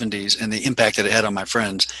 early 70s, and the impact that it had on my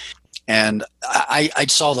friends. And I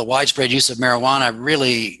saw the widespread use of marijuana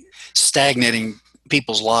really stagnating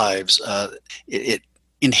people's lives. It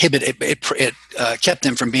kept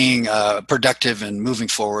them from being productive and moving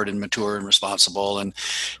forward and mature and responsible. And,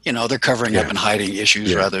 they're covering up and hiding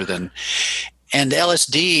issues rather than. And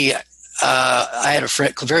LSD, I had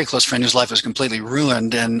a very close friend whose life was completely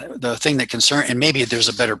ruined. And the thing that concerned, and maybe there's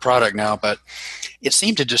a better product now, but it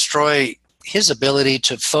seemed to destroy his ability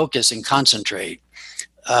to focus and concentrate.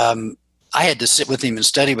 I had to sit with him and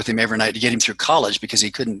study with him every night to get him through college because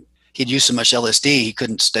he'd used so much LSD, he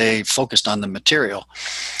couldn't stay focused on the material.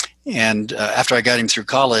 And after I got him through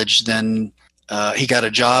college, then he got a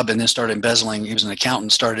job and then started embezzling. He was an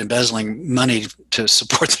accountant, started embezzling money to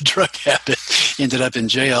support the drug habit, ended up in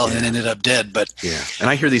jail and ended up dead. But and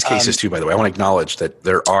I hear these cases too, by the way. I want to acknowledge that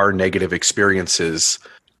there are negative experiences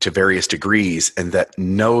to various degrees and that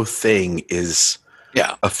no thing is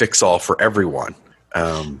a fix-all for everyone.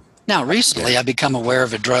 Now, recently, I've become aware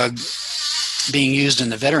of a drug being used in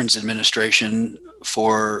the Veterans Administration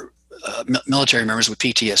for military members with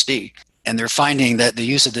PTSD. And they're finding that the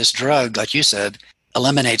use of this drug, like you said,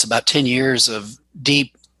 eliminates about 10 years of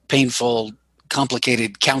deep, painful,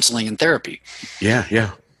 complicated counseling and therapy.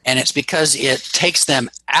 Yeah. And it's because it takes them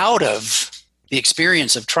out of the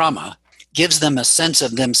experience of trauma, gives them a sense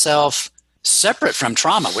of themselves separate from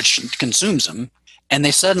trauma, which consumes them. And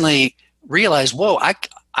they suddenly realize, whoa,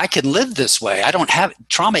 I can live this way.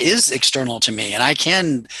 Trauma is external to me and I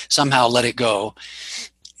can somehow let it go.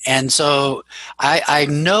 And so I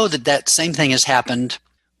know that same thing has happened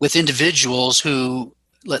with individuals who,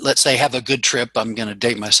 let's say, have a good trip. I'm going to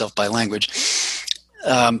date myself by language,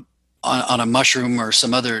 on a mushroom or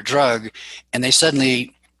some other drug, and they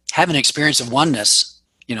suddenly have an experience of oneness.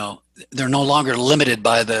 They're no longer limited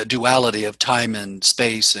by the duality of time and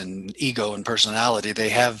space and ego and personality. They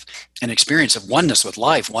have an experience of oneness with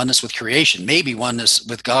life, oneness with creation, maybe oneness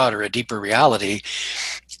with God or a deeper reality.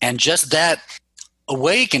 And just that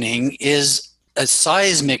awakening is a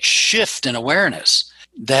seismic shift in awareness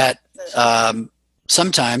that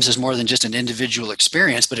sometimes is more than just an individual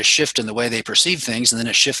experience, but a shift in the way they perceive things, and then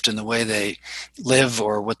a shift in the way they live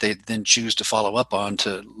or what they then choose to follow up on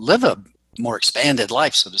to live a more expanded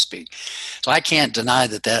life, so to speak. So I can't deny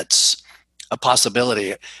that that's a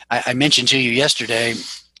possibility. I mentioned to you yesterday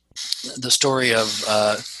the story of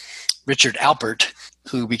Richard Alpert,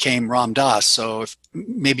 who became Ram Dass. So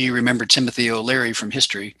maybe you remember Timothy O'Leary from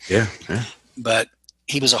history. Yeah. But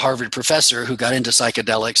he was a Harvard professor who got into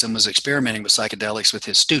psychedelics and was experimenting with psychedelics with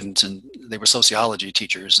his students, and they were sociology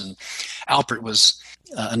teachers. And Alpert was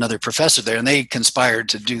another professor there, and they conspired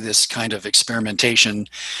to do this kind of experimentation,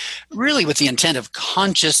 really with the intent of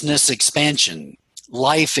consciousness expansion,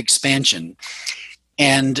 life expansion.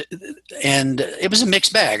 And it was a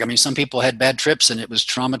mixed bag. I mean, some people had bad trips and it was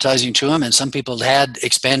traumatizing to them, and some people had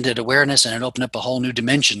expanded awareness and it opened up a whole new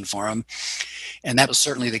dimension for them. And that was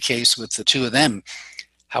certainly the case with the two of them.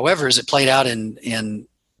 However, as it played out in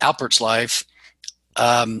Alpert's life,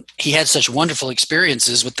 he had such wonderful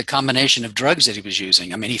experiences with the combination of drugs that he was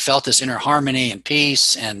using. I mean, he felt this inner harmony and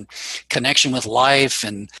peace and connection with life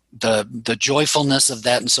and the joyfulness of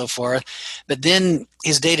that and so forth. But then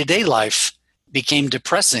his day-to-day life became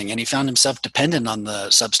depressing, and he found himself dependent on the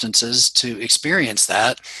substances to experience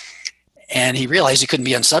that. And he realized he couldn't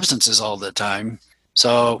be on substances all the time.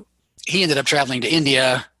 So he ended up traveling to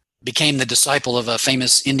India, became the disciple of a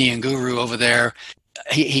famous Indian guru over there.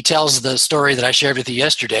 He tells the story that I shared with you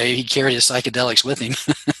yesterday. He carried his psychedelics with him.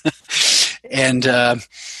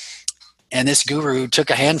 And this guru took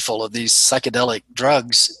a handful of these psychedelic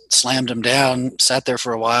drugs, slammed them down, sat there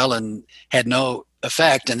for a while and had no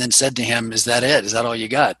effect, and then said to him, "Is that it? Is that all you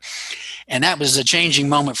got?" And that was a changing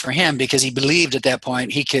moment for him, because he believed at that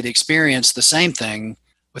point he could experience the same thing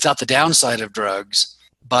without the downside of drugs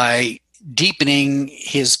by deepening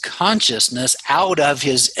his consciousness out of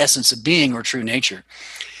his essence of being or true nature.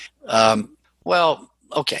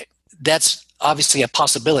 Okay, that's obviously a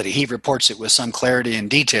possibility. He reports it with some clarity and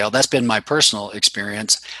detail. That's been my personal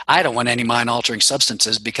experience. I don't want any mind-altering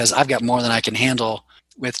substances because I've got more than I can handle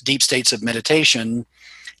with deep states of meditation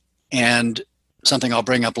and something I'll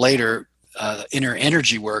bring up later, inner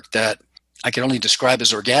energy work that I can only describe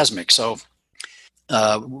as orgasmic. So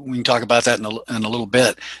we can talk about that in a little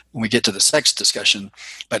bit when we get to the sex discussion.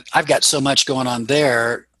 But I've got so much going on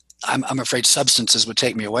there, I'm afraid substances would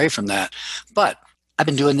take me away from that. But I've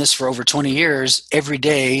been doing this for over 20 years, every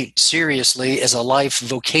day, seriously, as a life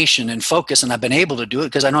vocation and focus, and I've been able to do it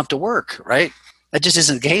because I don't have to work, right? That just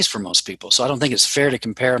isn't the case for most people. So I don't think it's fair to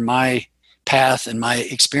compare my path and my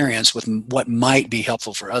experience with what might be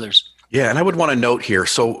helpful for others. Yeah, and I would want to note here,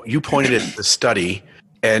 so you pointed at the study,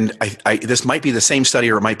 and this might be the same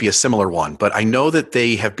study or it might be a similar one, but I know that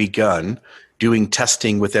they have begun doing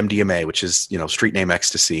testing with MDMA, which is, street name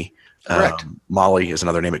ecstasy. Correct. Molly is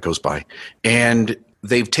another name it goes by. And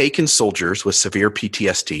they've taken soldiers with severe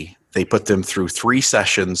PTSD. They put them through 3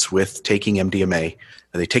 sessions with taking MDMA.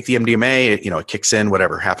 They take the MDMA, it kicks in,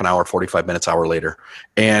 whatever, half an hour, 45 minutes, hour later.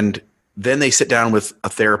 And then they sit down with a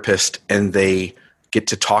therapist and they get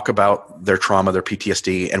to talk about their trauma, their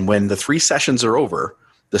PTSD. And when the 3 sessions are over,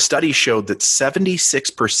 the study showed that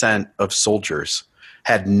 76% of soldiers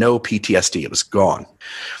had no PTSD. It was gone.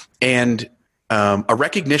 And a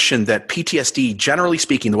recognition that PTSD, generally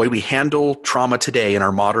speaking, the way we handle trauma today in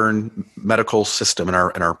our modern medical system and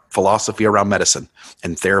our philosophy around medicine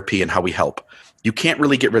and therapy and how we help, you can't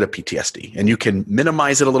really get rid of PTSD, and you can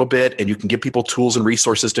minimize it a little bit, and you can give people tools and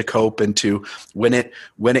resources to cope, and to when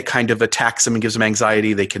it kind of attacks them and gives them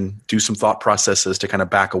anxiety, they can do some thought processes to kind of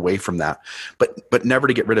back away from that, but never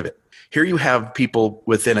to get rid of it. Here you have people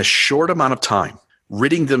within a short amount of time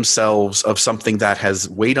ridding themselves of something that has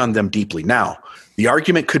weighed on them deeply. Now, the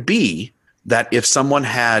argument could be that if someone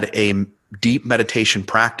had a deep meditation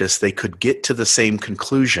practice, they could get to the same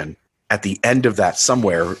conclusion at the end of that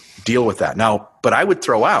somewhere, deal with that. Now, but I would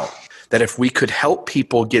throw out that if we could help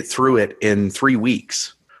people get through it in 3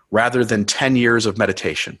 weeks rather than 10 years of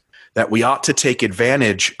meditation, that we ought to take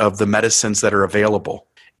advantage of the medicines that are available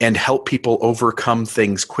and help people overcome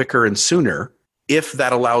things quicker and sooner, if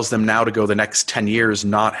that allows them now to go the next 10 years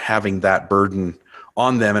not having that burden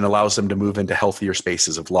on them and allows them to move into healthier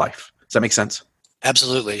spaces of life. Does that make sense?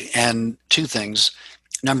 Absolutely. And 2 things.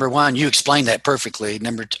 Number 1, you explained that perfectly.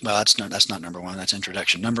 That's not number 1. That's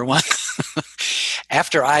introduction. Number 1,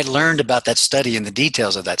 after I learned about that study and the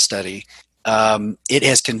details of that study, it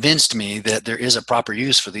has convinced me that there is a proper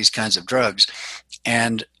use for these kinds of drugs.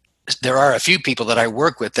 And there are a few people that I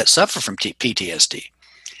work with that suffer from PTSD.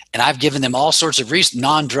 And I've given them all sorts of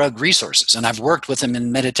non-drug resources, and I've worked with them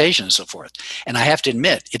in meditation and so forth. And I have to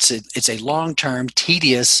admit, it's a long-term,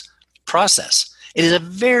 tedious process. It is a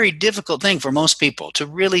very difficult thing for most people to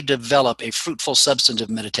really develop a fruitful, substantive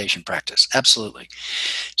meditation practice. Absolutely.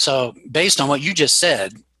 So based on what you just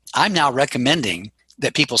said, I'm now recommending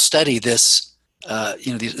that people study this,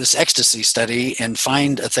 this ecstasy study and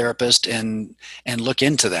find a therapist and look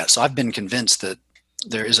into that. So I've been convinced that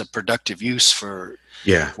there is a productive use for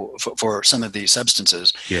some of these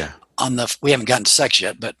substances. Yeah. We haven't gotten to sex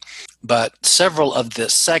yet, but several of the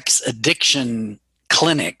sex addiction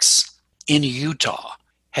clinics in Utah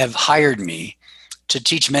have hired me to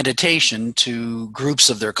teach meditation to groups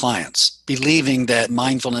of their clients, believing that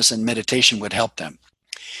mindfulness and meditation would help them.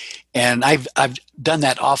 And I've done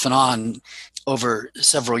that off and on over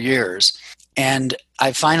several years. And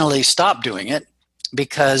I finally stopped doing it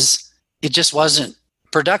because it just wasn't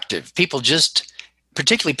productive.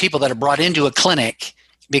 Particularly people that are brought into a clinic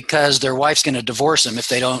because their wife's going to divorce them if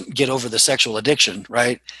they don't get over the sexual addiction,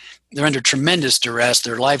 right? They're under tremendous duress.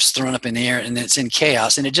 Their life's thrown up in the air and it's in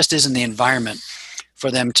chaos. And it just isn't the environment for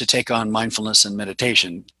them to take on mindfulness and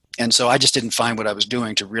meditation. And so I just didn't find what I was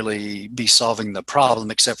doing to really be solving the problem,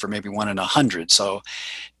 except for maybe 1 in 100. So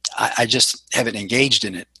I just haven't engaged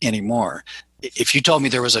in it anymore. If you told me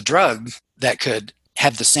there was a drug that could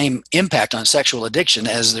have the same impact on sexual addiction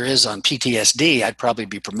as there is on PTSD, I'd probably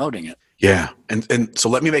be promoting it. Yeah. And so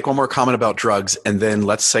let me make one more comment about drugs, and then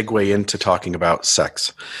let's segue into talking about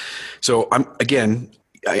sex. So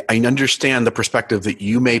I understand the perspective that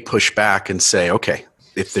you may push back and say, okay,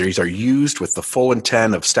 if these are used with the full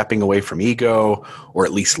intent of stepping away from ego, or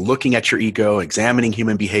at least looking at your ego, examining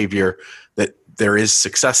human behavior, that there is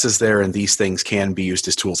successes there and these things can be used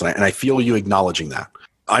as tools. And I feel you acknowledging that.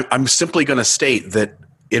 I'm simply going to state that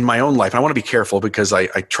in my own life, and I want to be careful because I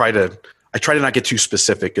try to not get too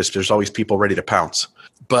specific because there's always people ready to pounce.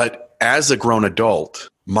 But as a grown adult,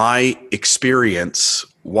 my experience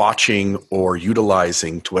watching or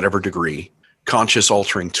utilizing, to whatever degree, conscious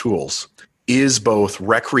altering tools is both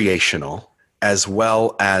recreational as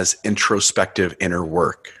well as introspective inner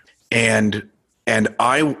work. And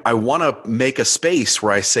I want to make a space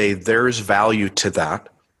where I say there's value to that,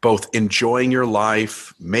 both enjoying your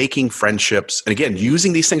life, making friendships, and again,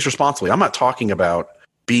 using these things responsibly. I'm not talking about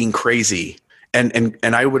being crazy. And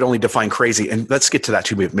I would only define crazy. And let's get to that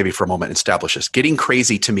too, maybe for a moment and establish this. Getting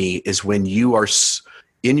crazy to me is when you are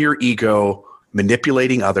in your ego,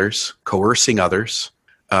 manipulating others, coercing others,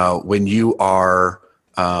 when you are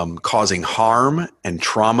causing harm and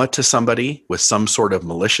trauma to somebody with some sort of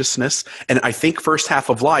maliciousness. And I think first half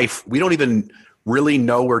of life, we don't even really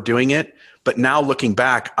know we're doing it. But now looking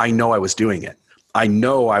back, I know I was doing it. I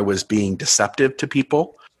know I was being deceptive to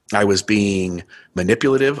people. I was being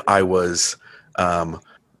manipulative.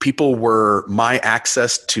 People were my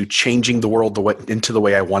access to changing the world into the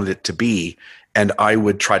way I wanted it to be. And I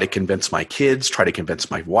would try to convince my kids, try to convince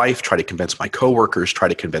my wife, try to convince my coworkers, try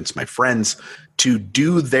to convince my friends to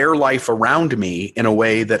do their life around me in a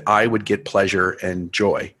way that I would get pleasure and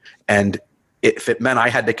joy. And if it meant I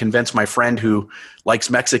had to convince my friend who likes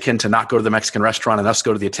Mexican to not go to the Mexican restaurant and us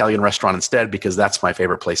go to the Italian restaurant instead because that's my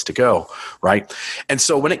favorite place to go, right? And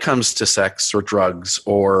so when it comes to sex or drugs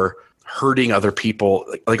or hurting other people,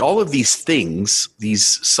 like all of these things, these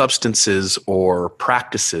substances or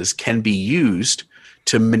practices can be used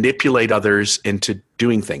to manipulate others into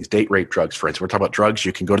doing things. Date rape drugs, for instance. We're talking about drugs.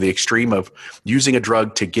 You can go to the extreme of using a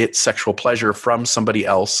drug to get sexual pleasure from somebody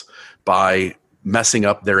else by messing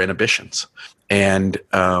up their inhibitions and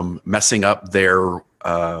messing up their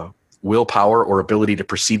willpower or ability to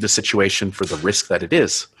perceive the situation for the risk that it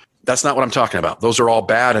is. That's not what I'm talking about. Those are all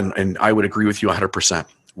bad, and I would agree with you 100%.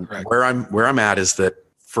 Right. Where I'm at is that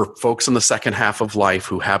for folks in the second half of life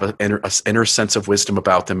who have an inner sense of wisdom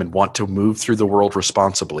about them and want to move through the world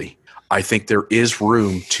responsibly, I think there is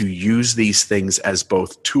room to use these things as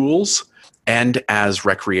both tools and as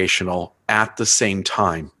recreational at the same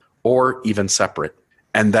time, or even separate,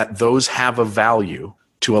 and that those have a value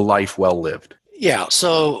to a life well lived. Yeah.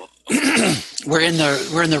 So we're in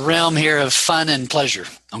the realm here of fun and pleasure.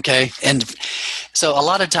 Okay. And so a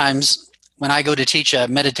lot of times when I go to teach a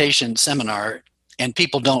meditation seminar and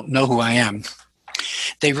people don't know who I am,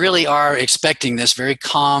 they really are expecting this very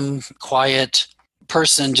calm, quiet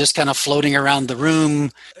person just kind of floating around the room,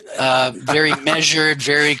 very measured,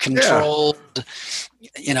 very controlled,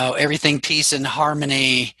 everything peace and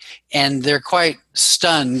harmony. And they're quite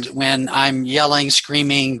stunned when I'm yelling,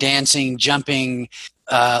 screaming, dancing, jumping,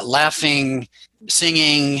 laughing,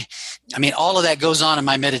 singing. I mean, all of that goes on in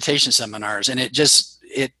my meditation seminars, and it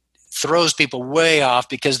throws people way off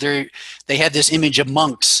because they had this image of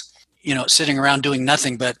monks, sitting around doing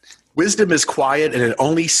nothing but. Wisdom is quiet, and it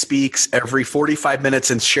only speaks every 45 minutes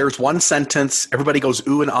and shares one sentence. Everybody goes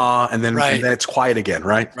ooh and ah, and then it's quiet again,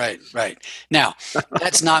 right? Right. Now,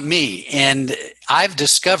 that's not me. And I've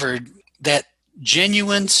discovered that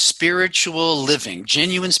genuine spiritual living,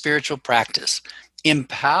 genuine spiritual practice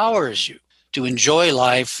empowers you to enjoy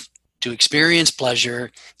life, to experience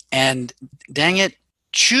pleasure, and dang it,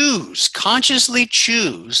 consciously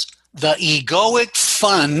choose the egoic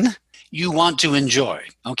fun you want to enjoy.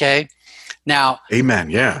 Okay. Now, amen.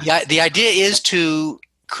 Yeah. The idea is to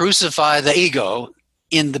crucify the ego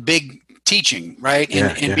in the big teaching, right?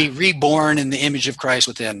 And be reborn in the image of Christ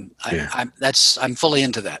within. I'm fully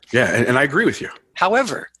into that. Yeah. And I agree with you.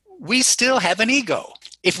 However, we still have an ego.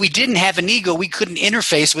 If we didn't have an ego, we couldn't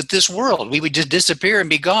interface with this world. We would just disappear and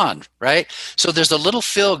be gone, right? So there's a little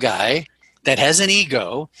Phil guy that has an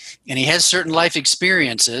ego, and he has certain life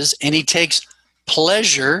experiences, and he takes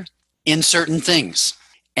pleasure in certain things.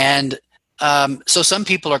 And so some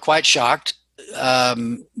people are quite shocked,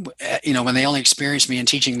 when they only experience me in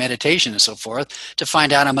teaching meditation and so forth, to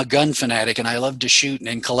find out I'm a gun fanatic and I love to shoot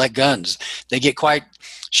and collect guns. They get quite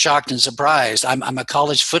shocked and surprised. I'm a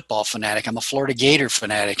college football fanatic. I'm a Florida Gator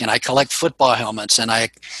fanatic, and I collect football helmets, and I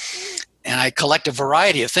collect a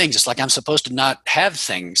variety of things. It's like I'm supposed to not have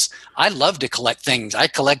things. I love to collect things. I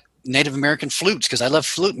collect Native American flutes because I love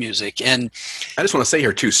flute music. And I just want to say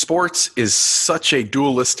here too, sports is such a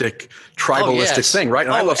dualistic, tribalistic thing, right?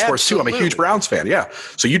 And I love sports too. I'm a huge Browns fan. Yeah.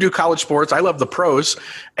 So you do college sports. I love the pros.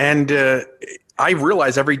 And I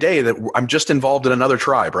realize every day that I'm just involved in another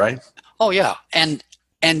tribe, right? Oh yeah. And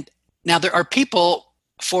now there are people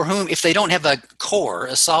for whom, if they don't have a core,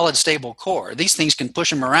 a solid, stable core, these things can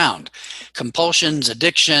push them around. Compulsions,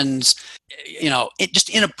 addictions, just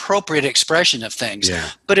inappropriate expression of things.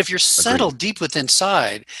 Yeah. But if you're settled deep within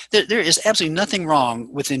inside, there is absolutely nothing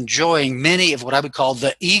wrong with enjoying many of what I would call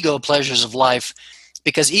the ego pleasures of life,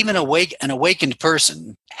 because even an awakened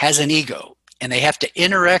person has an ego, and they have to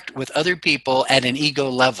interact with other people at an ego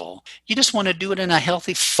level. You just want to do it in a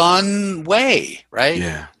healthy, fun way,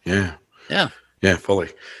 right? Yeah, fully.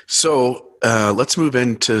 So let's move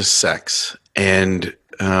into sex. And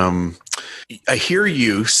I hear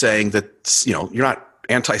you saying that, you're not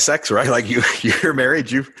anti-sex, right? Like you're married,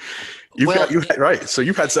 you've had, right. So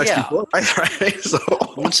you've had sex before, right? So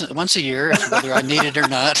once a year, whether I need it or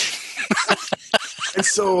not. And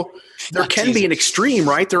so there can be an extreme,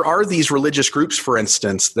 right? There are these religious groups, for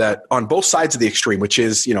instance, that on both sides of the extreme, which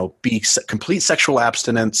is, be complete sexual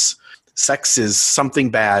abstinence, sex is something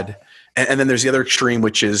bad. And then there's the other extreme,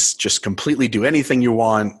 which is just completely do anything you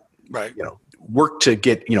want, right? Work to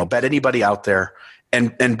get, bet anybody out there.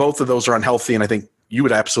 And both of those are unhealthy. And I think you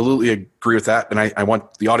would absolutely agree with that. And I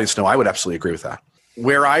want the audience to know I would absolutely agree with that.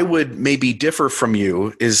 Where I would maybe differ from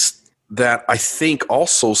you is that I think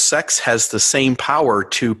also sex has the same power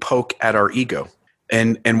to poke at our ego.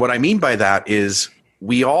 And what I mean by that is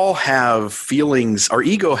we all have feelings. Our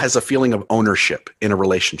ego has a feeling of ownership in a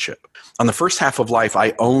relationship. On the first half of life,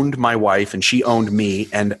 I owned my wife and she owned me.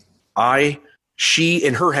 And she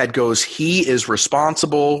in her head goes, he is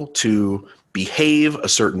responsible to behave a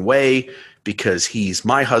certain way because he's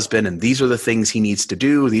my husband and these are the things he needs to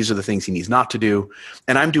do. These are the things he needs not to do.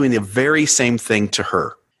 And I'm doing the very same thing to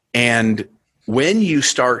her. And when you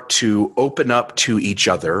start to open up to each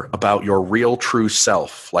other about your real true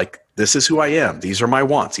self, like this is who I am. These are my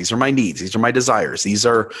wants. These are my needs. These are my desires. These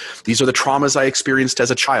are the traumas I experienced as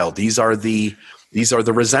a child. These are the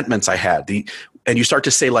resentments I had. And you start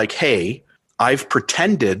to say like, hey, I've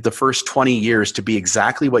pretended the first 20 years to be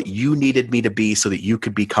exactly what you needed me to be so that you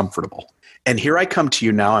could be comfortable. And here I come to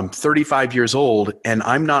you now. I'm 35 years old and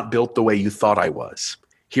I'm not built the way you thought I was.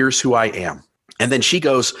 Here's who I am. And then she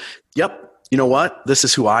goes, yep, you know what? This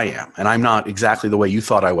is who I am. And I'm not exactly the way you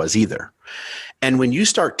thought I was either. And when you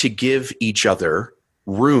start to give each other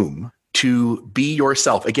room to be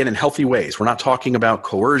yourself, again, in healthy ways, we're not talking about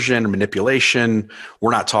coercion or manipulation.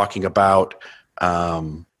 We're not talking about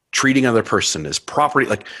treating another person as property.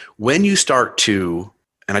 Like when you start to,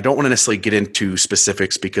 and I don't want to necessarily get into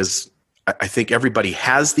specifics because I think everybody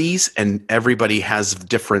has these and everybody has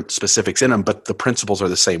different specifics in them, but the principles are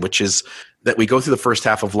the same, which is that we go through the first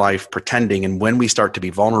half of life pretending. And when we start to be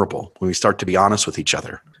vulnerable, when we start to be honest with each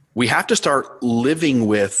other, we have to start living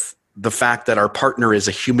with the fact that our partner is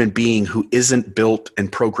a human being who isn't built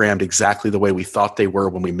and programmed exactly the way we thought they were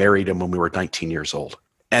when we married them when we were 19 years old.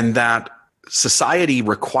 And that society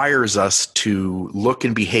requires us to look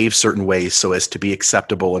and behave certain ways so as to be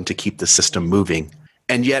acceptable and to keep the system moving.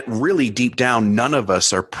 And yet really deep down, none of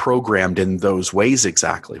us are programmed in those ways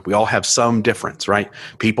exactly. We all have some difference, right?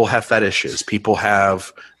 People have fetishes. People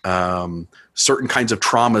have certain kinds of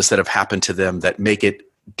traumas that have happened to them that make it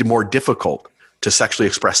more difficult to sexually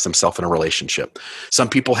express themselves in a relationship. Some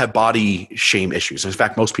people have body shame issues. In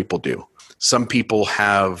fact, most people do. Some people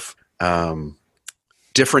have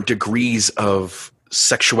different degrees of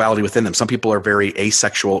sexuality within them. Some people are very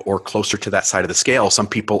asexual or closer to that side of the scale. Some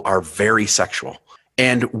people are very sexual.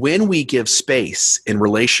 And when we give space in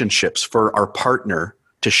relationships for our partner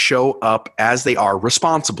to show up as they are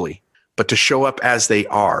responsibly, but to show up as they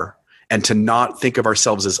are and to not think of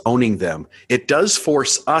ourselves as owning them, it does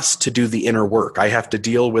force us to do the inner work. I have to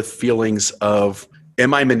deal with feelings of,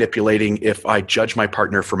 am I manipulating if I judge my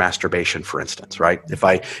partner for masturbation, for instance, right?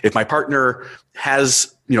 If my partner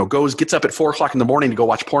has, gets up at 4:00 in the morning to go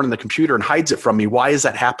watch porn on the computer and hides it from me, why is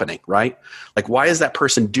that happening, right? Like, why is that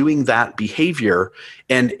person doing that behavior?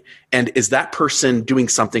 And is that person doing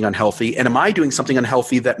something unhealthy? And am I doing something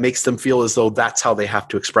unhealthy that makes them feel as though that's how they have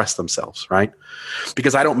to express themselves, right?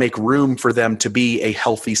 Because I don't make room for them to be a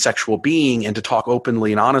healthy sexual being and to talk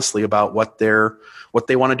openly and honestly about what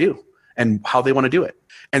they want to do and how they want to do it.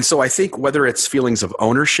 And so I think whether it's feelings of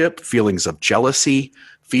ownership, feelings of jealousy,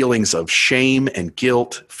 feelings of shame and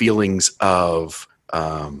guilt, feelings of,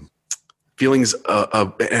 and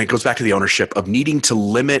it goes back to the ownership of needing to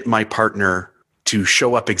limit my partner to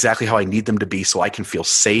show up exactly how I need them to be so I can feel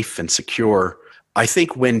safe and secure. I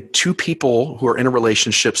think when two people who are in a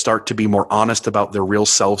relationship start to be more honest about their real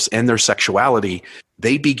selves and their sexuality,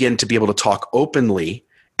 they begin to be able to talk openly.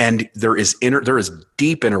 And there is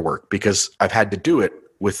deep inner work, because I've had to do it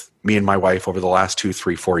with me and my wife over the last 2,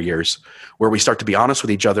 3, 4 years, where we start to be honest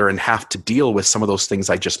with each other and have to deal with some of those things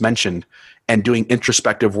I just mentioned, and doing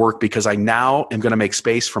introspective work, because I now am going to make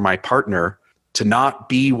space for my partner to not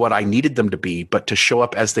be what I needed them to be, but to show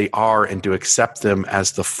up as they are and to accept them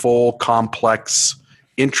as the full, complex,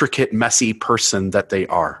 intricate, messy person that they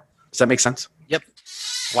are. Does that make sense? Yep.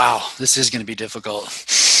 Wow, this is going to be difficult.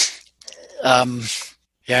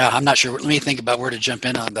 Yeah, I'm not sure. Let me think about where to jump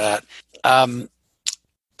in on that.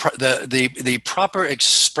 The proper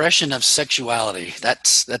expression of sexuality,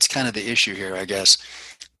 that's kind of the issue here, I guess.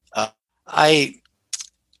 I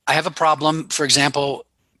have a problem, for example,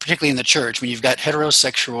 particularly in the church, when you've got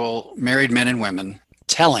heterosexual married men and women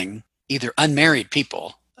telling either unmarried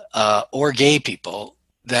people or gay people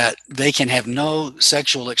that they can have no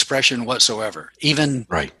sexual expression whatsoever, even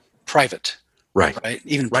private. Right.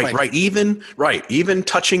 Even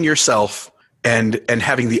touching yourself and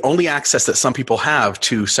having the only access that some people have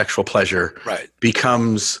to sexual pleasure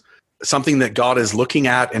becomes something that God is looking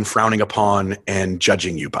at and frowning upon and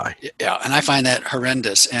judging you by. Yeah, and I find that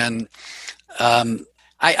horrendous. And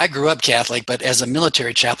I grew up Catholic, but as a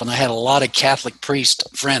military chaplain, I had a lot of Catholic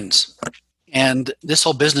priest friends. And this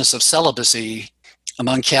whole business of celibacy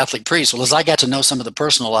among Catholic priests, well, as I got to know some of the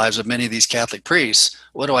personal lives of many of these Catholic priests,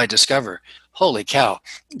 what do I discover? Holy cow.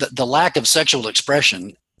 The lack of sexual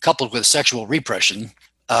expression coupled with sexual repression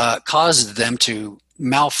caused them to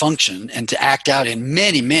malfunction and to act out in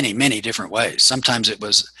many, many, many different ways. Sometimes it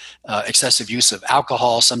was excessive use of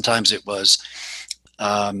alcohol. Sometimes it was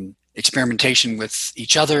experimentation with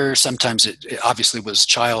each other. Sometimes it obviously was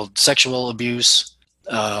child sexual abuse.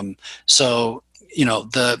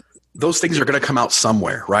 Those things are going to come out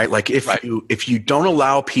somewhere, right? Like if you don't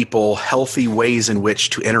allow people healthy ways in which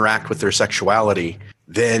to interact with their sexuality,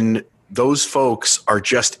 then those folks are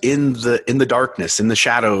just in the darkness, in the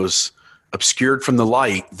shadows, obscured from the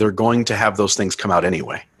light. They're going to have those things come out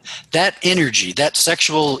anyway. That energy, that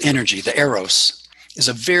sexual energy, the eros, is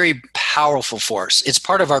a very powerful force. It's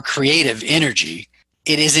part of our creative energy.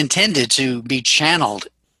 It is intended to be channeled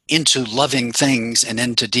into loving things and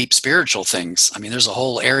into deep spiritual things. I mean, there's a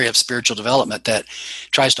whole area of spiritual development that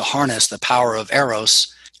tries to harness the power of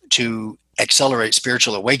eros to accelerate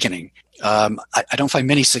spiritual awakening. I don't find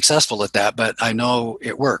many successful at that, but I know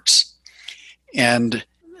it works. And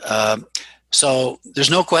so there's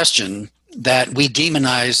no question that we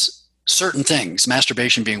demonize certain things,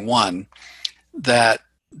 masturbation being one, that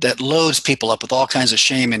loads people up with all kinds of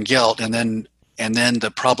shame and guilt, and then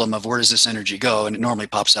the problem of where does this energy go, and it normally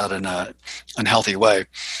pops out in an unhealthy way.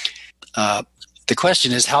 The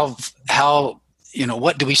question is how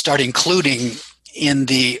what do we start including in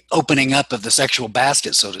the opening up of the sexual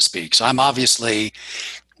basket, so to speak? So I'm obviously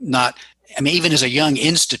not, even as a young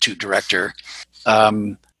institute director,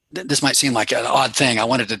 this might seem like an odd thing. I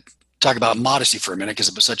wanted to talk about modesty for a minute because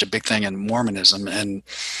it was such a big thing in Mormonism. And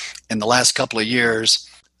in the last couple of years,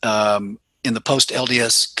 in the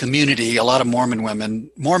post-LDS community, a lot of Mormon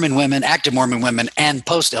women, active Mormon women, and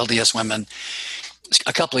post-LDS women,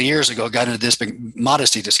 a couple of years ago got into this big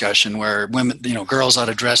modesty discussion where women, girls ought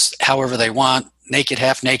to dress however they want, naked,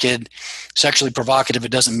 half naked, sexually provocative,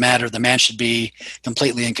 it doesn't matter. The man should be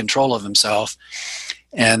completely in control of himself.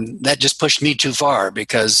 And that just pushed me too far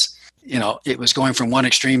because, it was going from one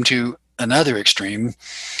extreme to another extreme.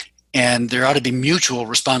 And there ought to be mutual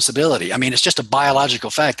responsibility. It's just a biological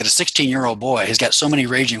fact that a 16-year-old boy has got so many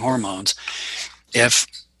raging hormones. If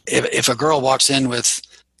a girl walks in with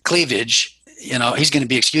cleavage, he's going to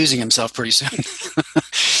be excusing himself pretty soon.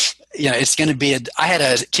 it's going to be I had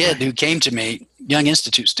a kid who came to me, young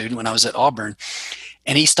institute student when I was at Auburn,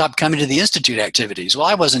 and he stopped coming to the institute activities. Well,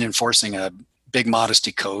 I wasn't enforcing a big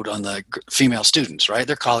modesty code on the female students, right?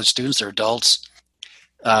 They're college students, they're adults.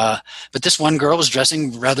 But this one girl was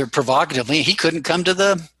dressing rather provocatively. He couldn't come to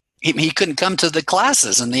the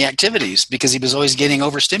classes and the activities because he was always getting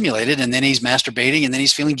overstimulated, and then he's masturbating, and then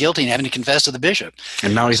he's feeling guilty and having to confess to the bishop.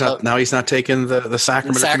 And now he's not taking the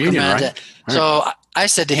sacrament of communion, right? So I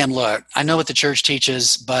said to him, look, I know what the church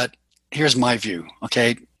teaches, but here's my view.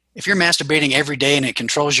 Okay, if you're masturbating every day and it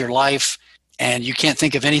controls your life, and you can't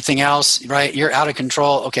think of anything else, right? You're out of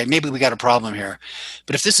control. Okay, maybe we got a problem here.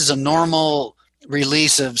 But if this is a normal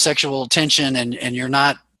release of sexual tension, and you're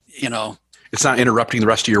not, it's not interrupting the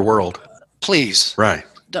rest of your world. Please. Right.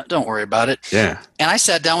 Don't worry about it. Yeah. And I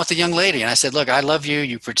sat down with the young lady and I said, look, I love you.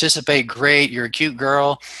 You participate great. You're a cute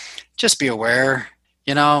girl. Just be aware,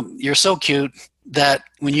 you're so cute that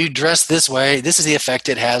when you dress this way, this is the effect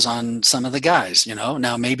it has on some of the guys,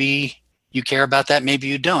 Now maybe you care about that. Maybe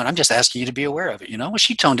you don't. I'm just asking you to be aware of it, Well,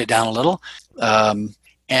 she toned it down a little.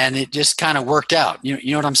 And it just kind of worked out. You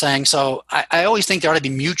know what I'm saying? So I always think there ought to be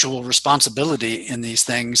mutual responsibility in these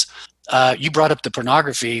things. You brought up the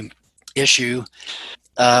pornography issue.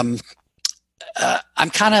 I'm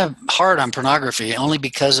kind of hard on pornography only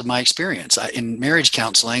because of my experience. In marriage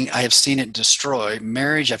counseling, I have seen it destroy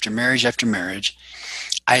marriage after marriage after marriage.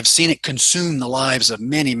 I have seen it consume the lives of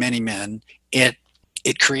many, many men.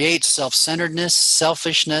 It creates self-centeredness,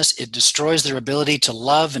 selfishness. It destroys their ability to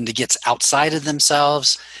love and to get outside of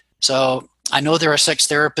themselves. So I know there are sex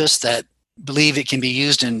therapists that believe it can be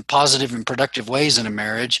used in positive and productive ways in a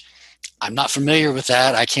marriage. I'm not familiar with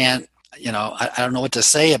that. I can't, I don't know what to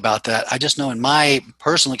say about that. I just know in my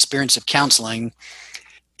personal experience of counseling,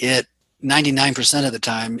 it 99% of the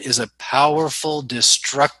time is a powerful,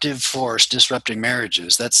 destructive force disrupting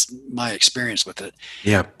marriages. That's my experience with it.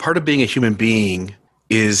 Yeah. Part of being a human being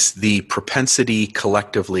is the propensity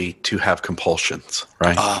collectively to have compulsions,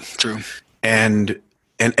 right? True. And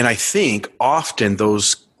I think often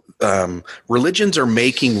those religions are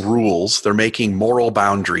making rules, they're making moral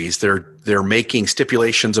boundaries, they're making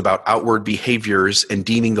stipulations about outward behaviors and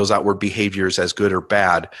deeming those outward behaviors as good or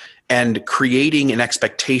bad, and creating an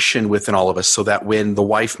expectation within all of us so that when the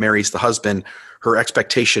wife marries the husband, her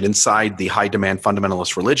expectation inside the high demand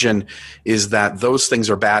fundamentalist religion is that those things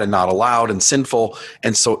are bad and not allowed and sinful.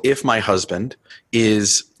 And so if my husband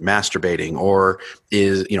is masturbating or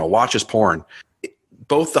is, watches porn,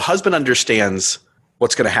 both the husband understands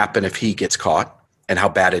what's going to happen if he gets caught and how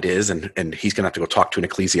bad it is, and he's going to have to go talk to an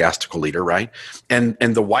ecclesiastical leader, right? And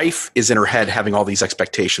the wife is in her head having all these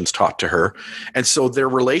expectations taught to her. And so their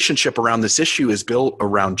relationship around this issue is built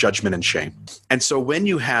around judgment and shame. And so when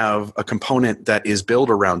you have a component that is built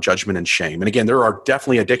around judgment and shame, and again, there are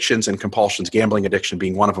definitely addictions and compulsions, gambling addiction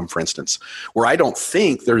being one of them, for instance, where I don't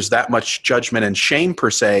think there's that much judgment and shame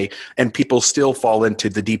per se, and people still fall into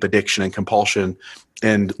the deep addiction and compulsion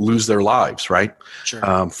and lose their lives, right?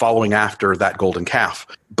 Sure. Following after that golden calf.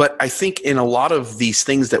 But I think in a lot of these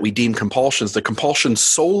things that we deem compulsions, the compulsions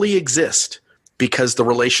solely exist because the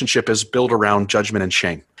relationship is built around judgment and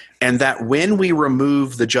shame. And that when we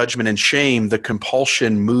remove the judgment and shame, the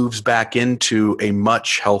compulsion moves back into a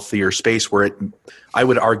much healthier space where I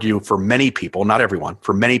would argue for many people, not everyone,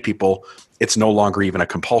 for many people, it's no longer even a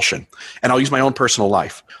compulsion. And I'll use my own personal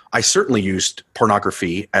life. I certainly used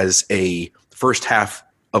pornography as a first half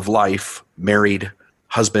of life, married,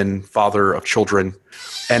 husband, father of children.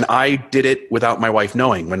 And I did it without my wife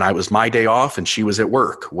knowing. When I was my day off and she was at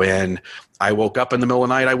work, when I woke up in the middle of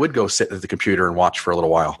the night, I would go sit at the computer and watch for a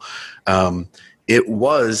little while. It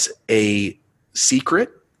was a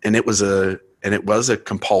secret, and it was a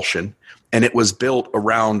compulsion, and it was built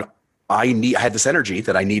around I had this energy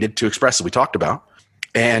that I needed to express, as we talked about,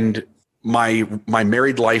 and my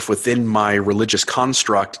married life within my religious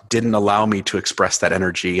construct didn't allow me to express that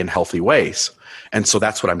energy in healthy ways. And so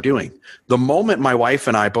that's what I'm doing. The moment my wife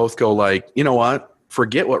and I both go like, you know what,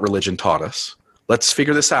 forget what religion taught us. Let's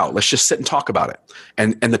figure this out. Let's just sit and talk about it.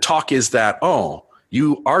 And the talk is that, oh,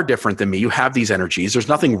 you are different than me. You have these energies. There's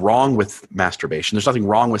nothing wrong with masturbation. There's nothing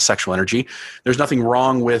wrong with sexual energy. There's nothing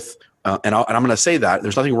wrong with, and I'm going to say that,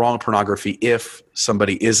 there's nothing wrong with pornography if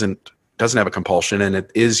somebody doesn't have a compulsion and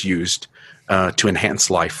it is used to enhance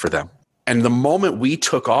life for them. And the moment we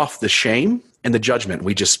took off the shame and the judgment,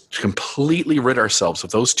 we just completely rid ourselves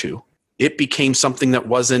of those two. It became something that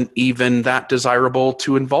wasn't even that desirable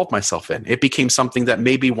to involve myself in. It became something that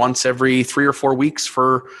maybe once every 3 or 4 weeks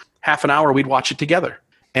for half an hour, we'd watch it together.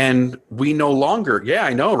 And we no longer, yeah,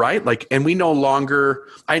 I know, right? And we no longer,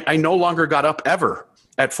 I no longer got up ever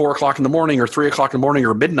at 4 o'clock in the morning or 3 o'clock in the morning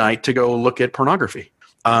or midnight to go look at pornography.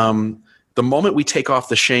 The moment we take off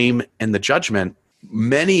the shame and the judgment,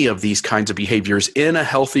 many of these kinds of behaviors in a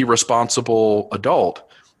healthy, responsible adult,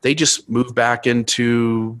 they just move back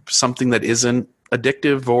into something that isn't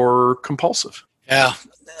addictive or compulsive. Yeah.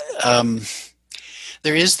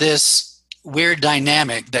 There is this weird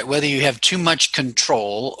dynamic that whether you have too much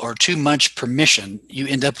control or too much permission, you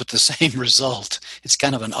end up with the same result. It's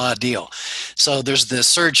kind of an odd deal. So there's the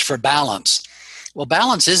search for balance. Well,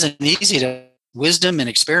 balance isn't easy to wisdom and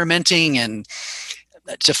experimenting and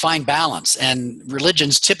to find balance. And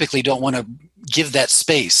religions typically don't want to give that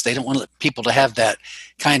space. They don't want people to have that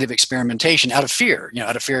kind of experimentation out of fear,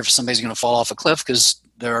 out of fear if somebody's going to fall off a cliff, because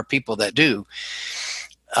there are people that do.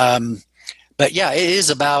 But yeah, it is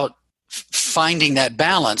about finding that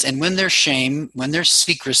balance. And when there's shame, when there's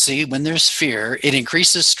secrecy, when there's fear, it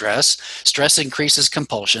increases stress. Stress increases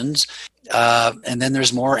compulsions. And then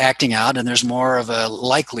there's more acting out, and there's more of a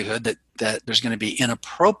likelihood that there's going to be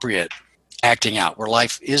inappropriate acting out where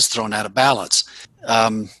life is thrown out of balance.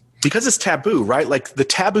 Because it's taboo, right? Like the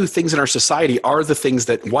taboo things in our society are the things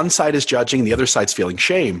that one side is judging, the other side's feeling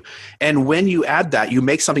shame. And when you add that, you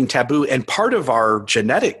make something taboo. And part of our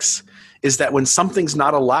genetics is that when something's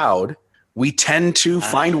not allowed, we tend to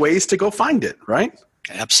find ways to go find it, right?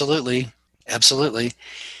 Absolutely. Absolutely.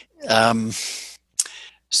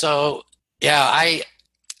 So, yeah, I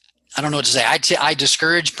don't know what to say. I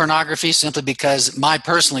discourage pornography simply because my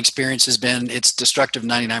personal experience has been it's destructive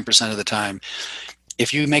 99% of the time.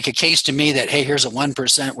 If you make a case to me that, hey, here's a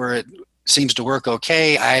 1% where it seems to work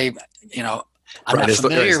okay, I'm not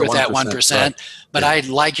familiar with that 1%, right. But I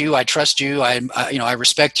like you, I trust you, I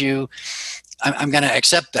respect you. I'm going to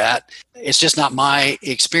accept that. It's just not my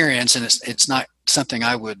experience, and it's not something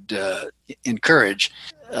I would encourage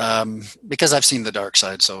because I've seen the dark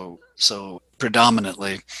side so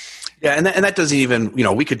predominantly. Yeah, and that doesn't even,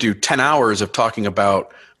 we could do 10 hours of talking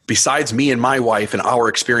about, besides me and my wife and our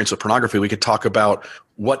experience with pornography, we could talk about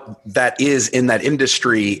what that is in that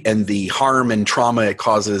industry and the harm and trauma it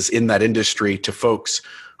causes in that industry to folks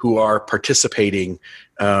who are participating,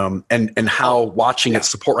 and how watching it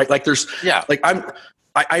support, right? Like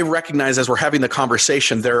I recognize as we're having the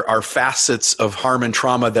conversation, there are facets of harm and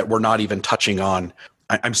trauma that we're not even touching on.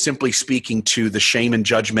 I'm simply speaking to the shame and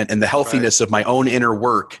judgment and the healthiness of my own inner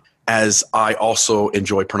work as I also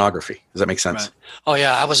enjoy pornography. Does that make sense? Right. Oh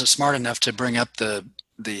yeah. I wasn't smart enough to bring up the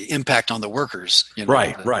impact on the workers.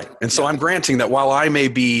 Right. And so I'm granting that while I may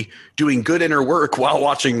be doing good inner work while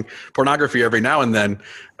watching pornography every now and then,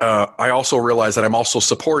 I also realize that I'm also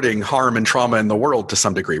supporting harm and trauma in the world to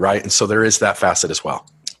some degree. Right. And so there is that facet as well.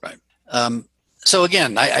 Right. So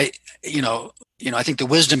again, I think the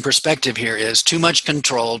wisdom perspective here is too much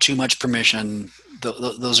control, too much permission.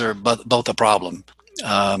 Those are both a problem.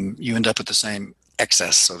 You end up with the same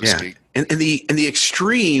excess, so to speak. And the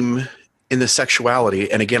extreme in the sexuality,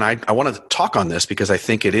 and again, I want to talk on this because I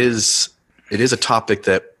think it is a topic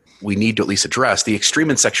that we need to at least address. The extreme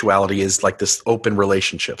in sexuality is like this open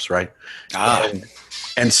relationships, right?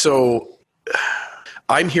 And so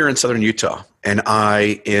I'm here in Southern Utah, and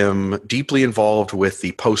I am deeply involved with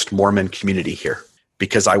the post-Mormon community here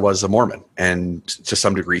because I was a Mormon and to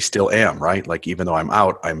some degree still am, right? Like even though I'm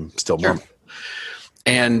out, I'm still Mormon.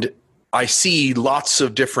 And I see lots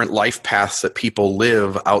of different life paths that people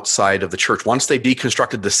live outside of the church. Once they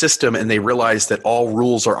deconstructed the system and they realize that all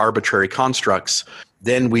rules are arbitrary constructs,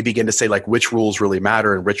 then we begin to say like which rules really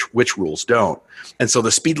matter and which rules don't. And so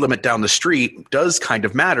the speed limit down the street does kind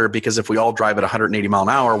of matter because if we all drive at 180 mile an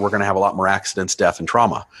hour, we're going to have a lot more accidents, death, and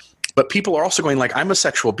trauma. But people are also going like, I'm a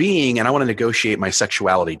sexual being and I want to negotiate my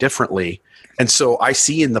sexuality differently. And so I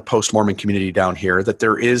see in the post-Mormon community down here that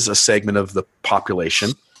there is a segment of the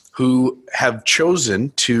population who have chosen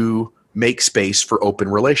to make space for open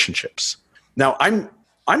relationships. Now, I'm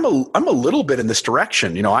a little bit in this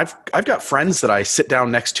direction. I've got friends that I sit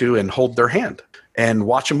down next to and hold their hand and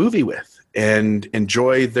watch a movie with and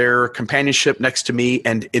enjoy their companionship next to me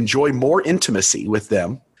and enjoy more intimacy with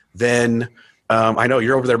them than I know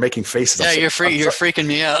you're over there making faces. Yeah, you're freaking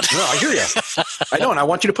me out. No, I hear you. I know, and I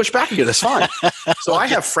want you to push back again. That's fine. So I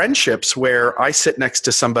have friendships where I sit next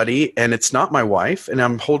to somebody and it's not my wife, and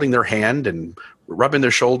I'm holding their hand and rubbing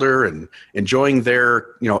their shoulder and enjoying their,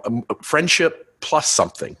 friendship plus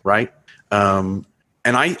something, right? And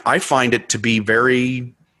I find it to be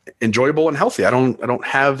very enjoyable and healthy. I don't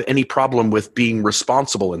have any problem with being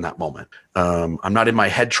responsible in that moment. I'm not in my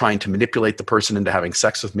head trying to manipulate the person into having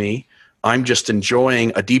sex with me. I'm just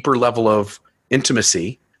enjoying a deeper level of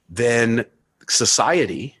intimacy than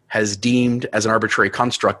society has deemed as an arbitrary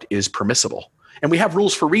construct is permissible. And we have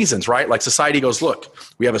rules for reasons, right? Like society goes, look,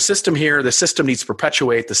 we have a system here. The system needs to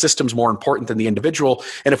perpetuate. The system's more important than the individual.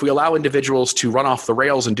 And if we allow individuals to run off the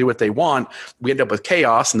rails and do what they want, we end up with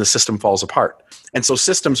chaos and the system falls apart. And so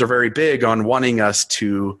systems are very big on wanting us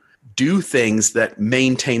to do things that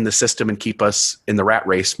maintain the system and keep us in the rat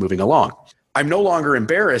race moving along. I'm no longer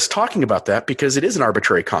embarrassed talking about that because it is an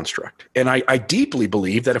arbitrary construct. And I deeply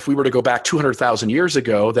believe that if we were to go back 200,000 years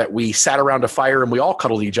ago, that we sat around a fire and we all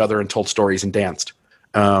cuddled each other and told stories and danced.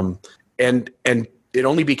 And it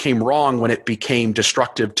only became wrong when it became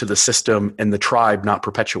destructive to the system and the tribe not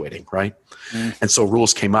perpetuating, right? And so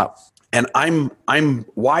rules came up. And I'm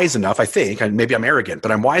wise enough, I think, and maybe I'm arrogant,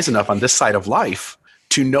 but I'm wise enough on this side of life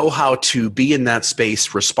to know how to be in that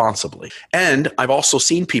space responsibly. And I've also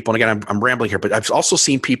seen people, and again, I'm rambling here, but I've also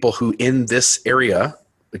seen people who in this area,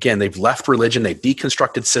 again, they've left religion, they've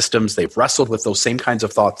deconstructed systems, they've wrestled with those same kinds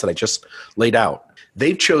of thoughts that I just laid out.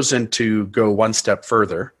 They've chosen to go one step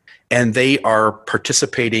further, and they are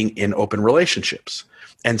participating in open relationships.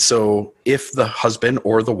 And so if the husband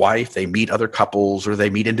or the wife, they meet other couples or they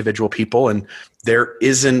meet individual people, and there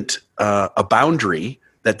isn't a boundary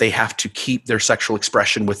that they have to keep their sexual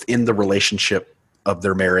expression within the relationship of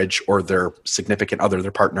their marriage or their significant other,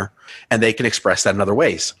 their partner, and they can express that in other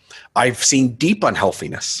ways. I've seen deep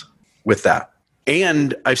unhealthiness with that.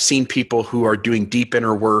 And I've seen people who are doing deep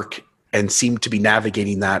inner work and seem to be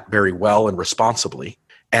navigating that very well and responsibly.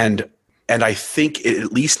 And I think it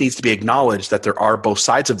at least needs to be acknowledged that there are both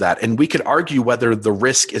sides of that. And we could argue whether the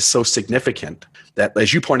risk is so significant that,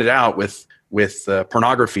 as you pointed out with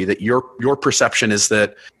pornography, that your perception is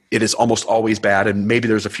that it is almost always bad, and maybe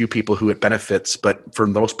there's a few people who it benefits, but for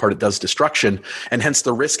the most part it does destruction. And hence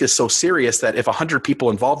the risk is so serious that if 100 people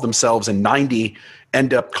involve themselves and 90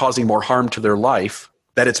 end up causing more harm to their life,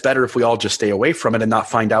 that it's better if we all just stay away from it and not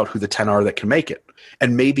find out who the 10 are that can make it.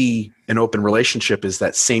 And maybe an open relationship is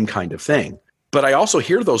that same kind of thing. But I also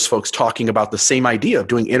hear those folks talking about the same idea of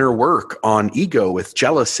doing inner work on ego with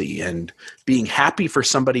jealousy and being happy for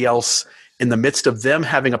somebody else in the midst of them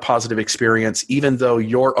having a positive experience, even though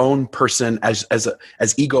your own person as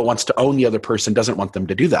ego wants to own the other person, doesn't want them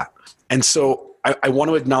to do that. And so I want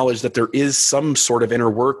to acknowledge that there is some sort of inner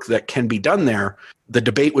work that can be done there. The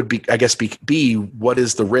debate would be, I guess, be what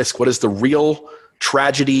is the risk? What is the real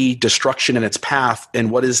tragedy, destruction in its path? And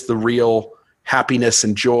what is the real happiness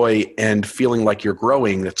and joy and feeling like you're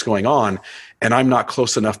growing that's going on? And I'm not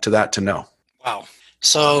close enough to that to know. Wow.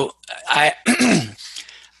 So I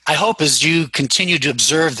hope as you continue to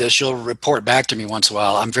observe this, you'll report back to me once in a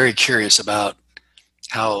while. I'm very curious about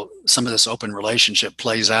how some of this open relationship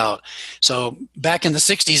plays out. So back in the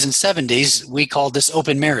 60s and 70s, we called this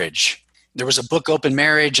open marriage. There was a book, Open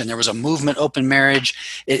Marriage, and there was a movement, Open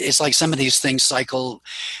Marriage. It's like some of these things cycle.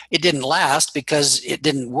 It didn't last because it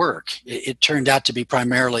didn't work. It turned out to be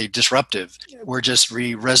primarily disruptive. We're just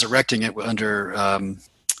resurrecting it under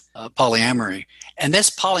polyamory. And this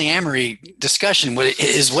polyamory discussion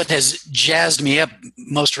is what has jazzed me up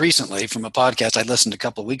most recently from a podcast I listened to a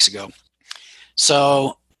couple of weeks ago.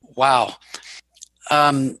 So, wow.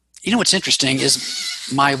 You know what's interesting is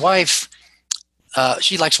my wife,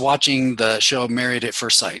 she likes watching the show Married at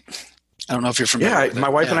First Sight. I don't know if you're familiar with it. My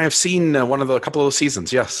wife and I have seen a couple of those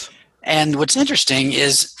seasons, yes. And what's interesting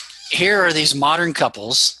is here are these modern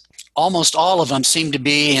couples. Almost all of them seem to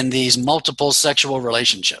be in these multiple sexual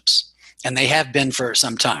relationships. And they have been for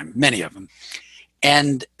some time, many of them.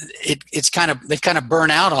 And they've kind of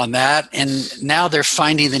burnt out on that. And now they're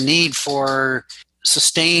finding the need for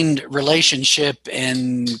sustained relationship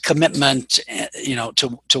and commitment,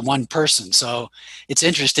 to one person. So it's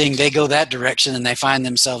interesting. They go that direction and they find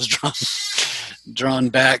themselves drawn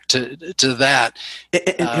back to that.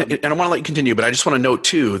 And I want to let you continue, but I just want to note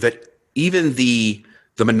too that even the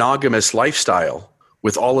monogamous lifestyle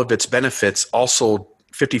with all of its benefits also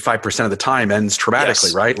 55% of the time ends traumatically,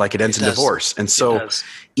 yes. Right? Like it ends in divorce. And so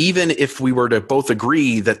even if we were to both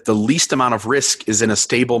agree that the least amount of risk is in a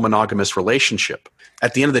stable monogamous relationship,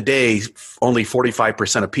 at the end of the day, only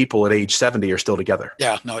 45% of people at age 70 are still together.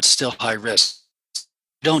 Yeah, no, it's still high risk.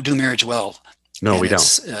 Don't do marriage well. No, we don't.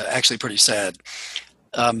 It's actually pretty sad.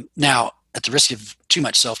 Now, at the risk of too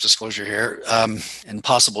much self-disclosure here, and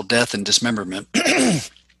possible death and dismemberment,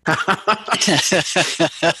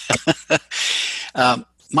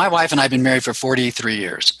 my wife and I have been married for 43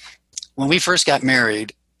 years. When we first got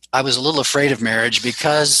married, I was a little afraid of marriage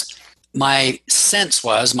because my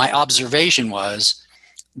observation was,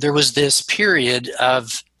 there was this period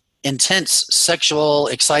of intense sexual,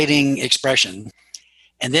 exciting expression.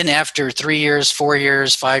 And then after 3 years, 4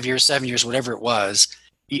 years, 5 years, 7 years, whatever it was,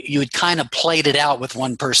 you had kind of played it out with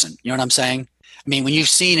one person. You know what I'm saying? I mean, when you've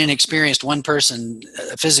seen and experienced one person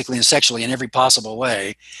physically and sexually in every possible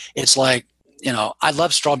way, it's like, I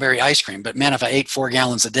love strawberry ice cream, but man, if I ate 4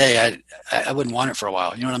 gallons a day, I wouldn't want it for a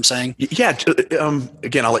while. You know what I'm saying? Yeah.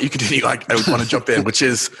 Again, I'll let you continue. I want to jump in, which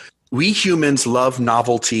is we humans love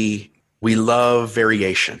novelty. We love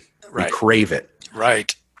variation. Right. We crave it.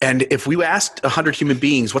 Right. And if we asked 100 human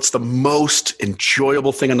beings, what's the most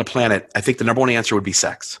enjoyable thing on the planet? I think the number one answer would be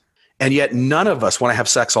sex. And yet none of us want to have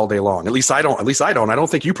sex all day long. At least I don't. I don't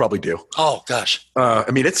think you probably do. Oh, gosh. I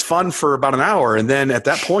mean, it's fun for about an hour. And then at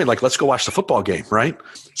that point, like, let's go watch the football game, right?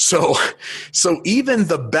 So even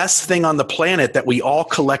the best thing on the planet that we all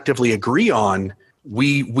collectively agree on,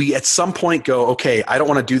 we at some point go, okay, I don't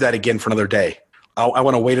want to do that again for another day. I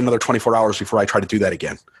want to wait another 24 hours before I try to do that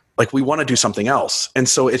again. Like, we want to do something else. And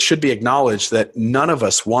so it should be acknowledged that none of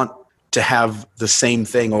us want to have the same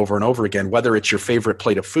thing over and over again, whether it's your favorite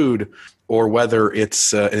plate of food or whether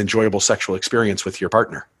it's an enjoyable sexual experience with your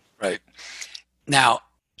partner. Right. Now,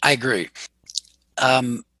 I agree.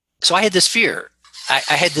 So I had this fear. I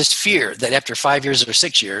had this fear that after 5 years or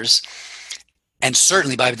 6 years, and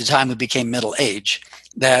certainly by the time we became middle age,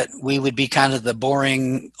 that we would be kind of the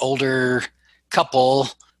boring older couple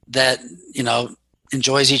that,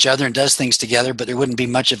 enjoys each other and does things together, but there wouldn't be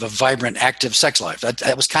much of a vibrant, active sex life.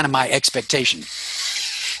 That was kind of my expectation.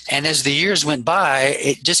 And as the years went by,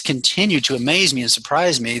 it just continued to amaze me and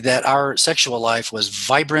surprise me that our sexual life was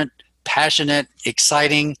vibrant, passionate,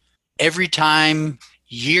 exciting every time,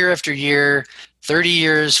 year after year, 30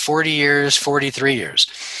 years, 40 years, 43 years.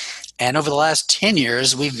 And over the last 10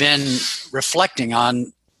 years, we've been reflecting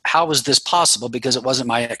on how was this possible, because it wasn't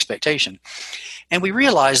my expectation. And we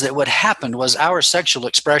realized that what happened was our sexual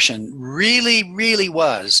expression really, really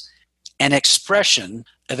was an expression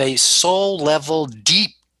of a soul-level, deep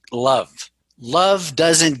love. Love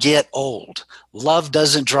doesn't get old. Love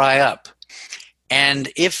doesn't dry up.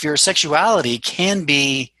 And if your sexuality can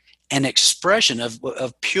be an expression of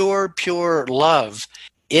pure, pure love,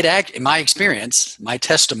 in my experience, my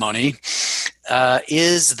testimony,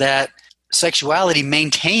 is that sexuality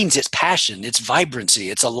maintains its passion, its vibrancy,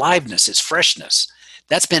 its aliveness, its freshness.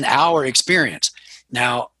 That's been our experience.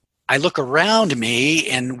 Now, I look around me,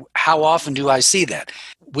 and how often do I see that?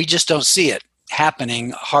 We just don't see it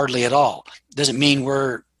happening hardly at all. Doesn't mean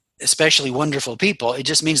we're especially wonderful people. It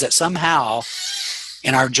just means that somehow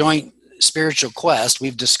in our joint spiritual quest,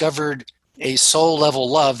 we've discovered a soul-level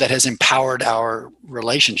love that has empowered our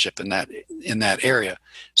relationship in that area.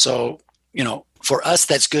 So, for us,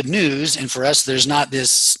 that's good news. And for us, there's not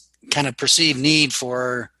this kind of perceived need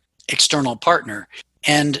for external partner.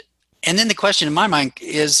 And then the question in my mind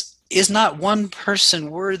is not one person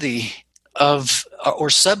worthy of or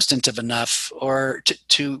substantive enough or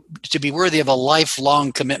to be worthy of a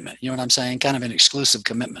lifelong commitment? You know what I'm saying? Kind of an exclusive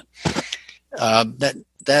commitment.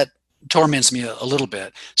 That torments me a little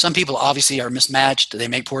bit. Some people obviously are mismatched. They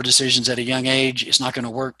make poor decisions at a young age. It's not going to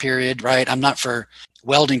work, period, right? I'm not for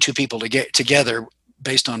welding two people to get together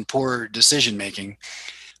based on poor decision making,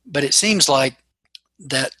 but it seems like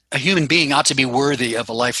that a human being ought to be worthy of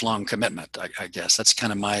a lifelong commitment. I guess that's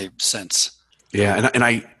kind of my sense. Yeah, and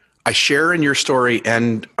I share in your story,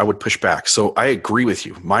 and I would push back. So I agree with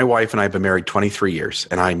you. My wife and I have been married 23 years,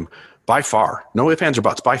 and I'm by far, no ifs, ands, or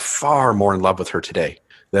buts, by far more in love with her today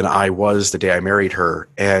than I was the day I married her.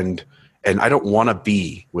 And I don't want to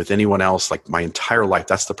be with anyone else like my entire life.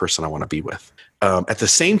 That's the person I want to be with. At the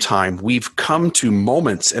same time, we've come to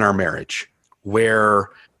moments in our marriage where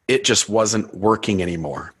it just wasn't working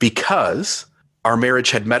anymore because our marriage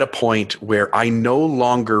had met a point where I no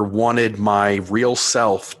longer wanted my real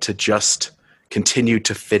self to just continue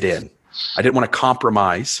to fit in. I didn't want to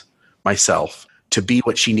compromise myself to be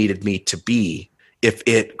what she needed me to be if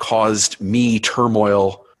it caused me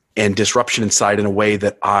turmoil and disruption inside in a way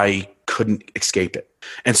that I couldn't escape it.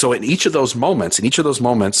 And so in each of those moments,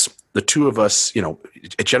 the two of us,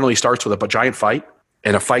 it generally starts with a giant fight,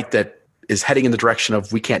 and a fight that is heading in the direction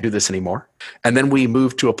of we can't do this anymore. And then we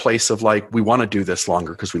move to a place of like, we want to do this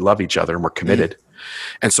longer because we love each other and we're committed.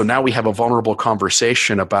 Mm-hmm. And so now we have a vulnerable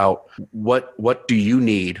conversation about what do you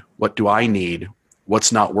need? What do I need?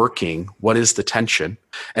 What's not working? What is the tension?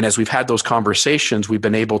 And as we've had those conversations, we've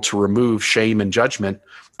been able to remove shame and judgment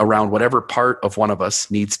around whatever part of one of us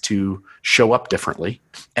needs to show up differently.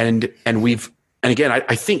 And again,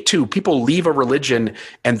 I think too, people leave a religion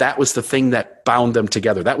and that was the thing that bound them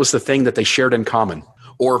together. That was the thing that they shared in common.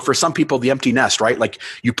 Or for some people, the empty nest, right? Like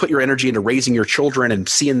you put your energy into raising your children and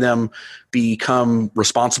seeing them become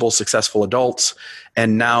responsible, successful adults.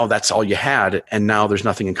 And now that's all you had. And now there's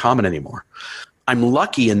nothing in common anymore. I'm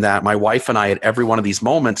lucky in that my wife and I at every one of these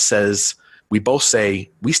moments says, we both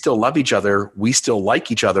say, we still love each other. We still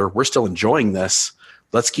like each other. We're still enjoying this.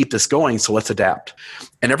 Let's keep this going. So let's adapt.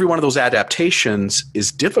 And every one of those adaptations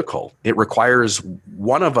is difficult. It requires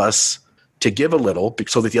one of us to give a little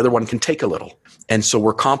so that the other one can take a little. And so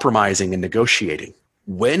we're compromising and negotiating.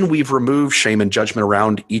 When we've removed shame and judgment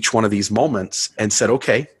around each one of these moments and said,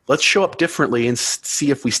 okay, let's show up differently and see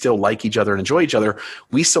if we still like each other and enjoy each other.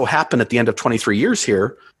 We so happen at the end of 23 years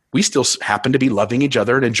here, we still happen to be loving each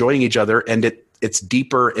other and enjoying each other. And it's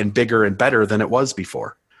deeper and bigger and better than it was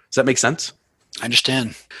before. Does that make sense? I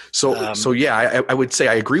understand. So yeah, I would say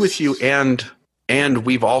I agree with you. And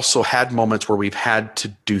we've also had moments where we've had to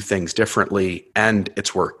do things differently and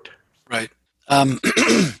it's worked. Right.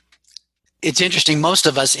 It's interesting. Most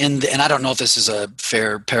of us and I don't know if this is a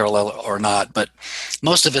fair parallel or not, but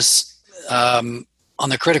most of us on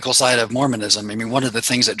the critical side of Mormonism, I mean, one of the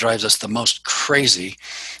things that drives us the most crazy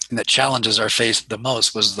and that challenges our faith the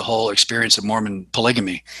most was the whole experience of Mormon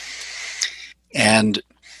polygamy. And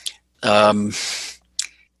I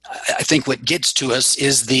think what gets to us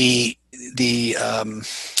is the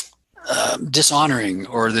dishonoring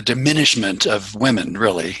or the diminishment of women,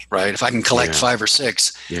 really, right? If I can collect 5 or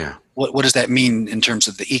 6, what does that mean in terms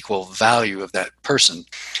of the equal value of that person?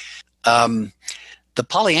 The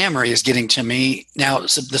polyamory is getting to me now.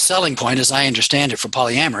 So the selling point, as I understand it, for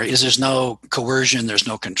polyamory is there's no coercion, there's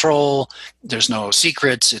no control, there's no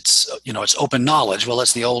secrets. It's open knowledge. Well,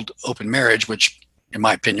 that's the old open marriage, which, in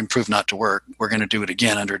my opinion, proved not to work. We're going to do it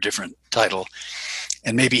again under a different title,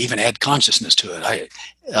 and maybe even add consciousness to it.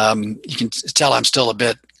 You can tell I'm still a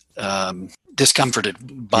bit discomforted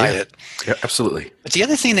by it. Yeah, absolutely. But the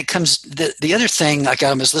other thing that comes, the other thing, like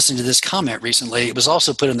I was listening to this comment recently, it was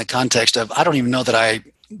also put in the context of, I don't even know that I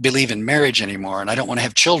believe in marriage anymore, and I don't want to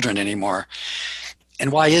have children anymore.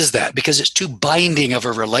 And why is that? Because it's too binding of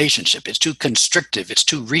a relationship. It's too constrictive. It's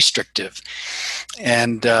too restrictive.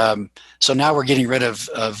 And so now we're getting rid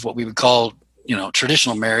of what we would call,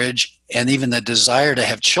 traditional marriage and even the desire to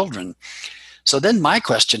have children. So then my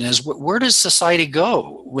question is, where does society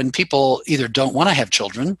go when people either don't want to have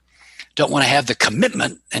children, don't want to have the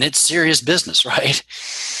commitment, and it's serious business, right,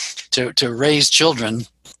 to raise children,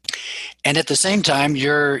 and at the same time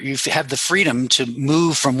you have the freedom to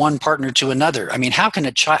move from one partner to another? I mean, how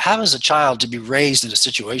is a child to be raised in a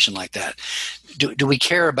situation like that? Do we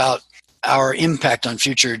care about our impact on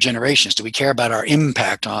future generations? Do we care about our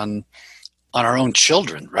impact on our own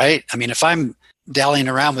children, right? I mean, if I'm dallying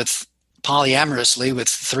around polyamorously with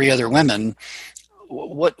 3 other women,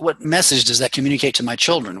 what message does that communicate to my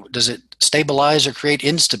children? Does it stabilize or create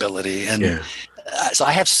instability? And so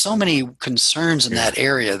I have so many concerns in that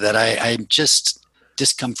area that I'm just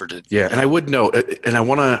discomforted. Yeah, and I would note, and I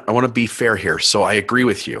want to be fair here. So I agree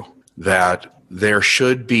with you that there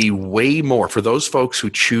should be way more for those folks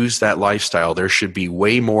who choose that lifestyle. There should be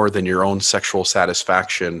way more than your own sexual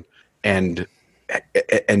satisfaction and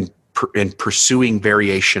pursuing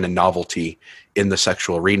variation and novelty in the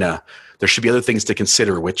sexual arena. There should be other things to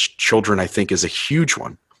consider, which children, I think, is a huge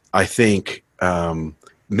one. I think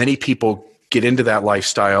many people get into that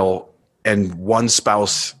lifestyle and one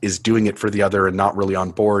spouse is doing it for the other and not really on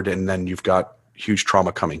board, and then you've got huge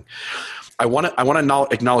trauma coming. I want to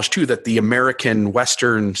acknowledge, too, that the American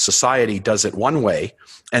Western society does it one way,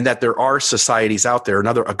 and that there are societies out there.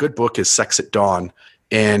 A good book is Sex at Dawn.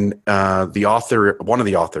 And one of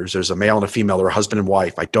the authors, there's a male and a female, they're a husband and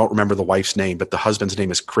wife. I don't remember the wife's name, but the husband's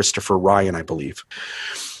name is Christopher Ryan, I believe.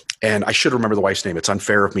 And I should remember the wife's name. It's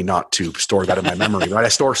unfair of me not to store that in my memory, right? I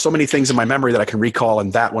store so many things in my memory that I can recall,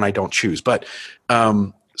 and that one I don't choose. But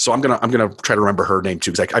so I'm gonna try to remember her name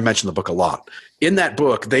too, because I mentioned the book a lot. In that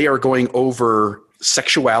book, they are going over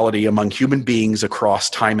sexuality among human beings across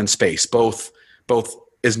time and space, both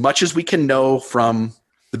as much as we can know from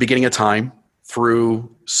the beginning of time, through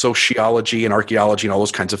sociology and archaeology and all those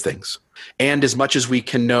kinds of things, and as much as we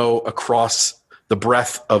can know across the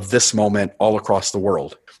breadth of this moment all across the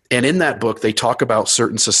world. And in that book, they talk about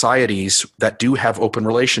certain societies that do have open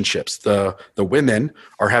relationships. The women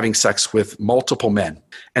are having sex with multiple men.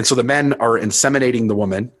 And so the men are inseminating the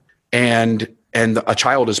woman, and a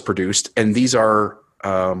child is produced. And these are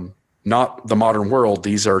not the modern world.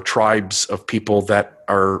 These are tribes of people that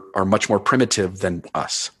are much more primitive than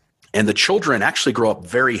us. And the children actually grow up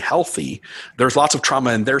very healthy. There's lots of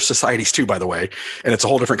trauma in their societies too, by the way, and it's a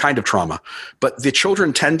whole different kind of trauma. But the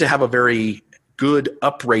children tend to have a very good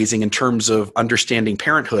upraising in terms of understanding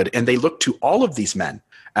parenthood, and they look to all of these men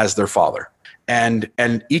as their father. And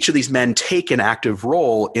each of these men take an active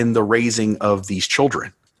role in the raising of these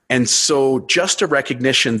children. And so just a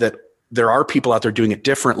recognition that there are people out there doing it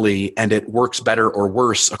differently, and it works better or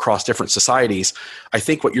worse across different societies. I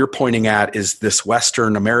think what you're pointing at is this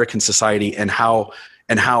Western American society and how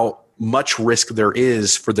much risk there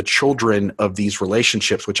is for the children of these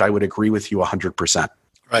relationships, which I would agree with you 100%.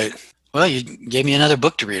 Right. Well, you gave me another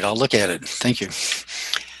book to read. I'll look at it. Thank you.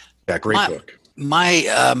 Yeah, great book. When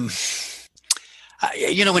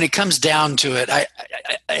it comes down to it,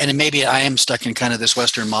 and maybe I am stuck in kind of this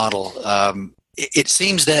Western model. It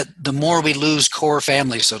seems that the more we lose core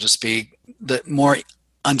family, so to speak, the more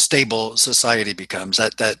unstable society becomes.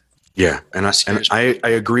 Yeah, and I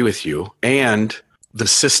agree with you. And the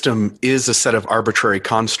system is a set of arbitrary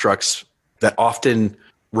constructs that often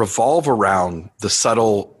revolve around the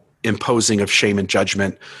subtle imposing of shame and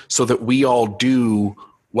judgment, so that we all do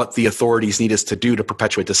what the authorities need us to do to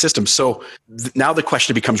perpetuate the system. So now the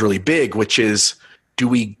question becomes really big, which is, do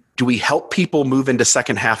we help people move into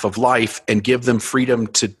second half of life and give them freedom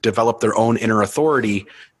to develop their own inner authority,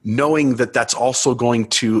 knowing that that's also going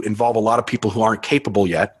to involve a lot of people who aren't capable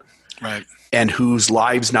yet, right, and whose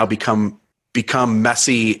lives now become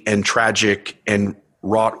messy and tragic and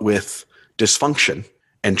wrought with dysfunction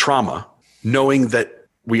and trauma, knowing that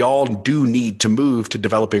we all do need to move to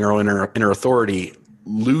developing our own inner authority,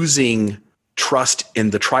 losing trust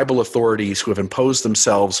in the tribal authorities who have imposed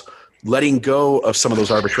themselves, letting go of some of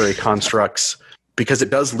those arbitrary constructs, because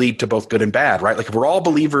it does lead to both good and bad, right? Like if we're all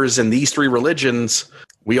believers in these three religions,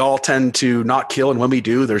 we all tend to not kill. And when we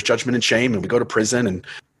do, there's judgment and shame and we go to prison. And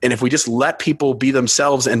if we just let people be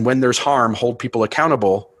themselves, and when there's harm, hold people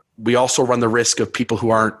accountable, we also run the risk of people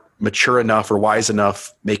who aren't mature enough or wise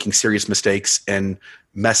enough making serious mistakes and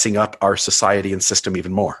messing up our society and system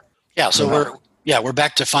even more. Yeah. So we're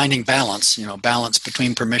back to finding balance, balance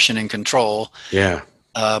between permission and control. Yeah.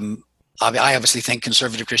 I obviously think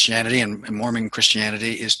conservative Christianity and Mormon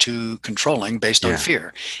Christianity is too controlling based on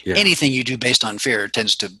fear. Yeah. Anything you do based on fear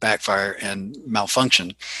tends to backfire and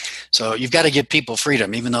malfunction. So you've got to give people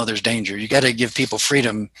freedom, even though there's danger. You got to give people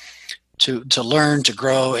freedom to learn, to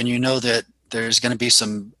grow, and that there's going to be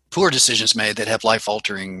some poor decisions made that have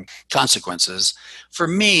life-altering consequences. For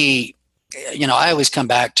me, I always come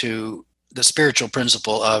back to the spiritual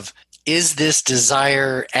principle of, is this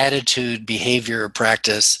desire, attitude, behavior, or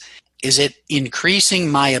practice, is it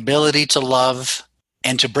increasing my ability to love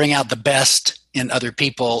and to bring out the best in other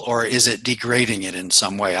people, or is it degrading it in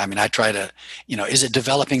some way? I mean, I try to, is it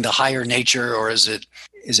developing the higher nature, or is it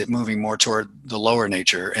moving more toward the lower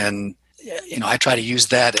nature? And, I try to use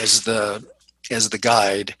that as the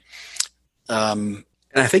guide. And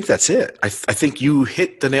I think that's it. I think you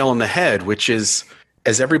hit the nail on the head, which is,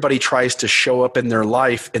 as everybody tries to show up in their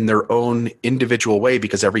life in their own individual way,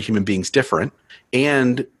 because every human being's different,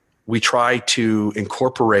 and we try to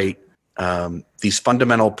incorporate these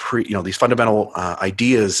fundamental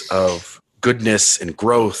ideas of goodness and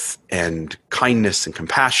growth and kindness and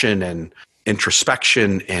compassion and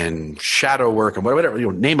introspection and shadow work and whatever,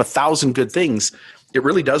 name 1,000 good things. It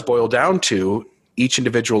really does boil down to each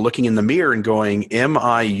individual looking in the mirror and going, am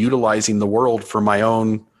I utilizing the world for my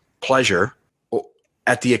own pleasure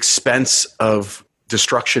at the expense of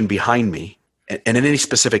destruction behind me, and in any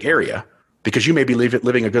specific area? Because you may be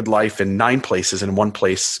living a good life in 9 places and in one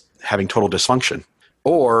place having total dysfunction.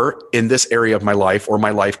 Or in this area of my life, or my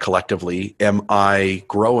life collectively, am I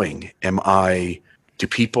growing? Are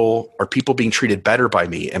people being treated better by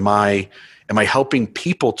me? Am I helping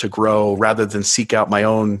people to grow rather than seek out my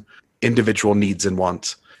own individual needs and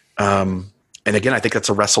wants? And again, I think that's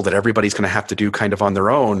a wrestle that everybody's going to have to do kind of on their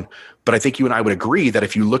own. But I think you and I would agree that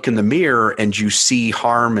if you look in the mirror and you see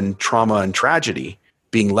harm and trauma and tragedy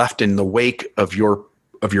being left in the wake of your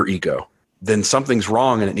ego, then something's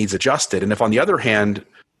wrong and it needs adjusted. And if, on the other hand,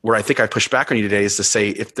 where I think I push back on you today is to say,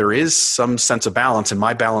 if there is some sense of balance, and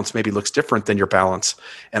my balance maybe looks different than your balance,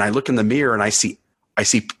 and I look in the mirror and I see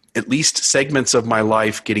at least segments of my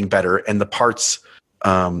life getting better, and the parts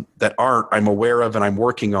that aren't, I'm aware of and I'm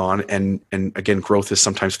working on. And again, growth is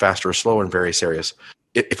sometimes faster or slower in various areas.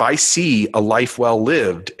 If I see a life well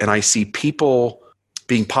lived, and I see people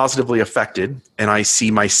being positively affected, and I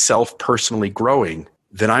see myself personally growing,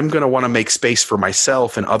 then I'm going to want to make space for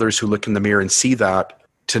myself and others who look in the mirror and see that,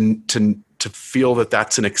 to feel that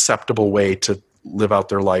that's an acceptable way to live out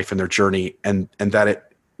their life and their journey. And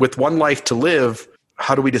that with one life to live,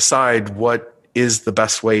 how do we decide what is the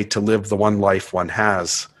best way to live the one life one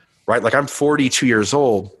has, right? Like, I'm 42 years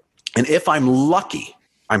old, and if I'm lucky,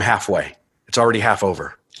 I'm halfway. It's already half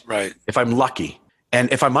over. Right. If I'm lucky. And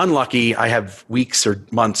if I'm unlucky, I have weeks or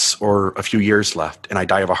months or a few years left, and I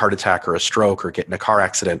die of a heart attack or a stroke or get in a car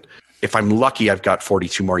accident. If I'm lucky, I've got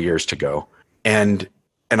 42 more years to go. And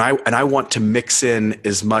I want to mix in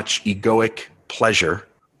as much egoic pleasure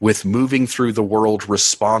with moving through the world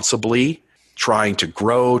responsibly, trying to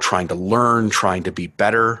grow, trying to learn, trying to be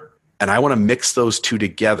better. And I want to mix those two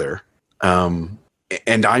together. And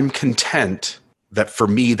I'm content that for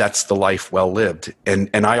me, that's the life well lived. And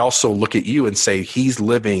I also look at you and say, he's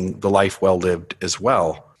living the life well lived as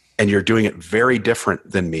well. And you're doing it very different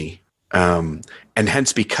than me. And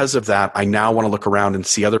hence, because of that, I now want to look around and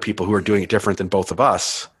see other people who are doing it different than both of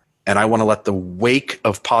us. And I want to let the wake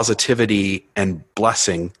of positivity and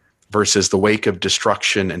blessing versus the wake of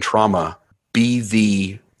destruction and trauma be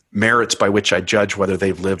the merits by which I judge whether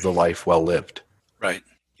they've lived the life well lived. Right.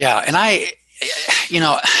 Yeah. And I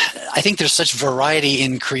think there's such variety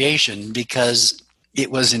in creation because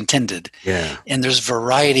it was intended. Yeah. And there's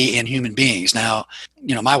variety in human beings. Now,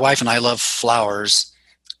 my wife and I love flowers,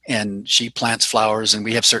 and she plants flowers, and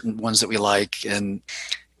we have certain ones that we like. And,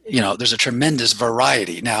 there's a tremendous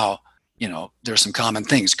variety. Now, there's some common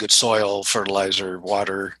things: good soil, fertilizer,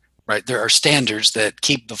 water, right? There are standards that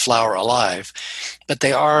keep the flower alive, but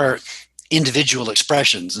they are individual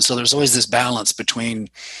expressions. And so there's always this balance between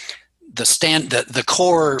the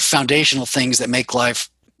core foundational things that make life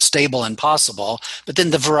stable and possible, but then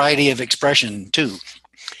the variety of expression too.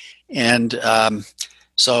 And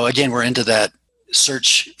so again, we're into that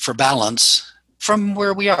search for balance from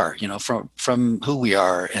where we are, from who we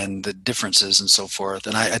are and the differences and so forth.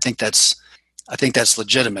 And I think that's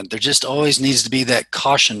legitimate. There just always needs to be that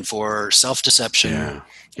caution for self-deception. Yeah.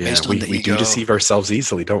 Based on the we ego. do deceive ourselves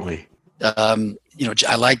easily, don't we?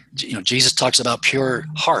 I like, Jesus talks about pure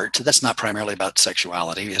heart. That's not primarily about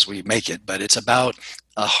sexuality as we make it, but it's about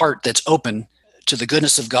a heart that's open to the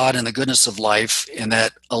goodness of God and the goodness of life, and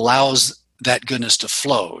that allows that goodness to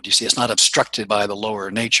flow. Do you see? It's not obstructed by the lower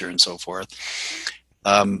nature and so forth.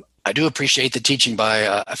 I do appreciate the teaching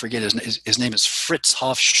by, I forget his name is Fritz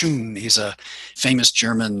Hofschuhn. He's a famous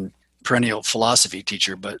German perennial philosophy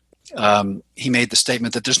teacher, but he made the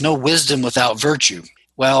statement that there's no wisdom without virtue.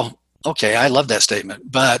 Well, okay, I love that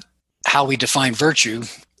statement, but how we define virtue,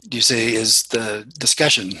 do you see, is the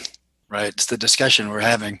discussion, right? It's the discussion we're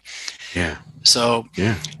having. Yeah. So,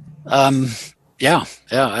 yeah.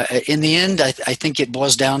 In the end, I think it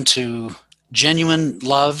boils down to genuine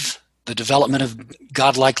love, the development of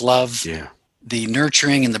godlike love, the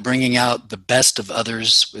nurturing and the bringing out the best of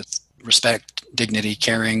others with respect, dignity,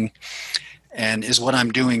 caring, and is what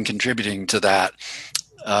I'm doing contributing to that.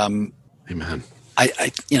 Amen.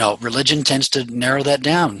 Religion tends to narrow that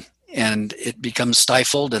down, and it becomes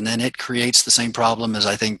stifled, and then it creates the same problem as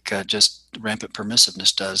I think just rampant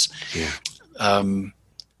permissiveness does. Yeah.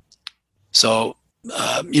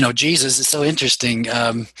 Jesus is so interesting.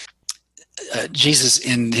 Jesus,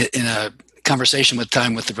 in a conversation with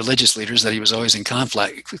the religious leaders that he was always in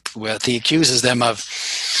conflict with, he accuses them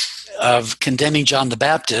of condemning John the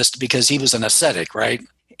Baptist because he was an ascetic, right?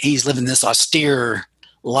 He's living this austere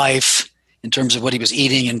life in terms of what he was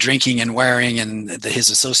eating and drinking and wearing and his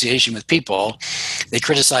association with people. They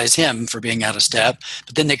criticize him for being out of step,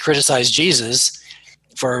 but then they criticize Jesus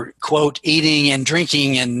for, quote, eating and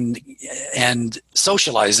drinking and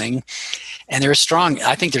socializing. And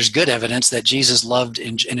I think there's good evidence that Jesus loved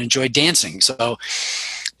and enjoyed dancing. So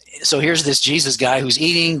here's this Jesus guy who's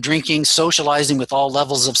eating, drinking, socializing with all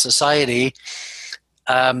levels of society,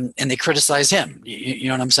 and they criticize him. You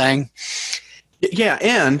know what I'm saying? Yeah,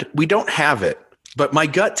 and we don't have it. But my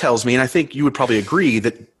gut tells me, and I think you would probably agree,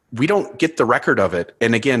 that we don't get the record of it.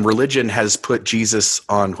 And again, religion has put Jesus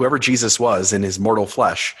on, whoever Jesus was in his mortal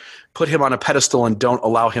flesh, put him on a pedestal and don't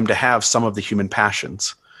allow him to have some of the human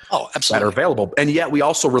passions. Oh, absolutely. That are available. And yet we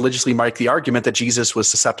also religiously make the argument that Jesus was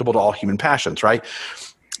susceptible to all human passions, right?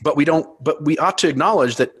 But we ought to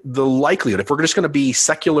acknowledge that the likelihood, if we're just going to be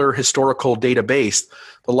secular, historical, data-based,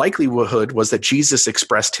 the likelihood was that Jesus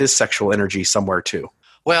expressed his sexual energy somewhere too.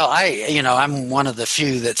 Well, I'm one of the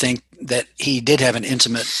few that think that he did have an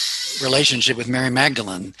intimate relationship with Mary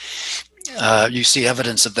Magdalene. You see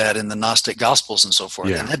evidence of that in the Gnostic Gospels and so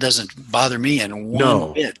forth, and that doesn't bother me in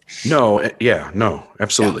one bit. No,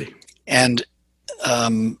 absolutely. Yeah. And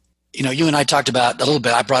you and I talked about a little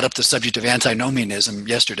bit. I brought up the subject of antinomianism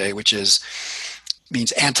yesterday, which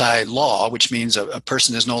means anti-law, which means a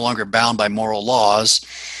person is no longer bound by moral laws.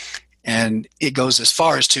 And it goes as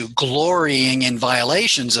far as to glorying in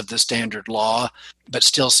violations of the standard law, but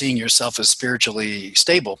still seeing yourself as spiritually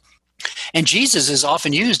stable. And Jesus is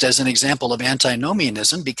often used as an example of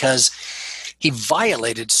antinomianism because he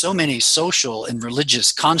violated so many social and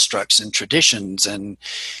religious constructs and traditions and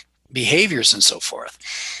behaviors and so forth.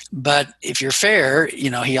 But if you're fair,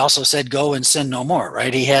 he also said, go and sin no more,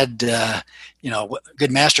 right? He had,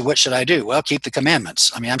 good master, what should I do? Well, keep the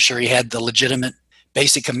commandments. I mean, I'm sure he had the legitimate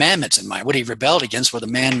basic commandments in mind. What he rebelled against were the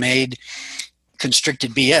man-made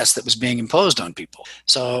constricted BS that was being imposed on people.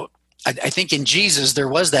 So I think in Jesus, there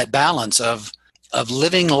was that balance of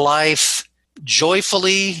living life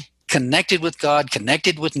joyfully, connected with God,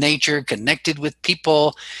 connected with nature, connected with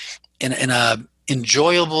people in a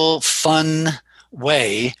enjoyable, fun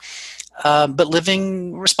way, but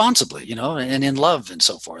living responsibly, and in love and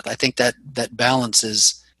so forth. I think that balance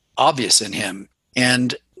is obvious in him.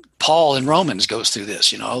 And Paul in Romans goes through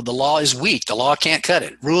this, the law is weak. The law can't cut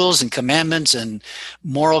it. Rules and commandments and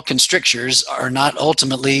moral constrictures are not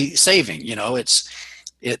ultimately saving,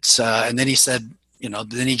 it's and then he said,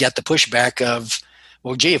 then he got the pushback of,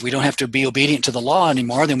 well, gee, if we don't have to be obedient to the law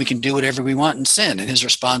anymore, then we can do whatever we want and sin. And his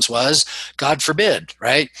response was, God forbid,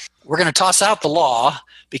 right? We're going to toss out the law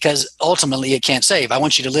because ultimately it can't save. I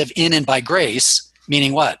want you to live in and by grace,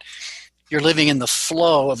 meaning what? You're living in the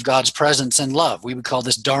flow of God's presence and love. We would call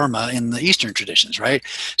this dharma in the Eastern traditions, right?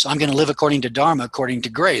 So I'm going to live according to dharma, according to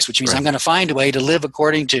grace, which means I'm going to find a way to live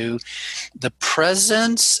according to the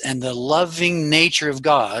presence and the loving nature of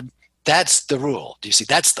God. That's the rule. Do you see?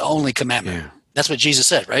 That's the only commandment. Yeah. That's what Jesus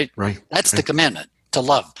said, right? Right. That's the commandment, to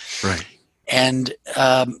love. Right. And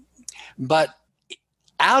but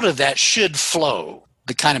out of that should flow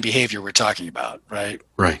the kind of behavior we're talking about, right?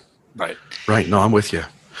 Right. No, I'm with you.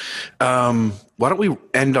 Why don't we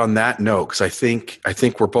end on that note? Because I think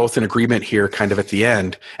we're both in agreement here, kind of at the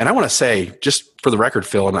end. And I want to say, just for the record,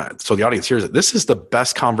 Phil, and so the audience hears it, this is the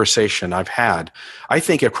best conversation I've had. I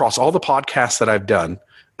think across all the podcasts that I've done,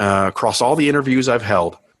 across all the interviews I've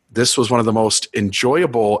held, this was one of the most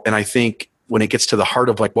enjoyable, and I think when it gets to the heart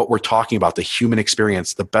of like what we're talking about, the human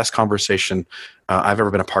experience, the best conversation I've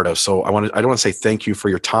ever been a part of. So I don't want to say thank you for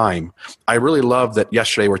your time. I really love that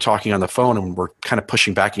yesterday we're talking on the phone and we're kind of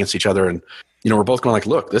pushing back against each other, and we're both going like,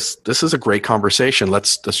 look, this is a great conversation.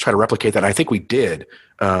 Let's try to replicate that. And I think we did,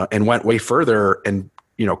 and went way further and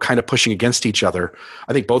kind of pushing against each other.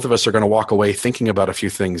 I think both of us are going to walk away thinking about a few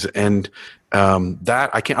things, and that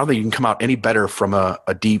I don't think you can come out any better from a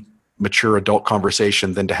deep, mature adult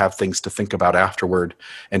conversation than to have things to think about afterward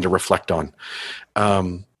and to reflect on.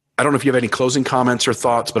 I don't know if you have any closing comments or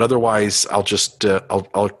thoughts, but otherwise I'll just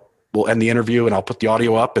we'll end the interview and I'll put the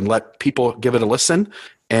audio up and let people give it a listen.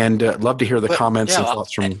 And love to hear the comments and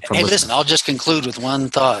thoughts from Hey, listen, I'll just conclude with one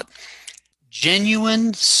thought.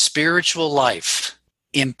 Genuine spiritual life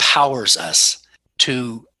empowers us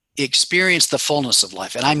to experience the fullness of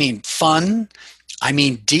life. And I mean fun. I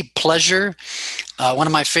mean deep pleasure. One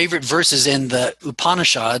of my favorite verses in the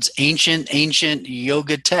Upanishads, ancient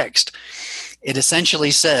yoga text, it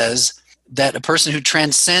essentially says that a person who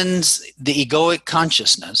transcends the egoic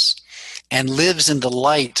consciousness and lives in the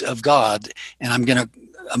light of God, and I'm going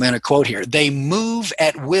to quote here, they move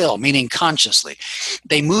at will, meaning consciously.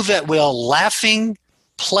 They move at will, laughing,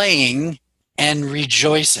 playing, and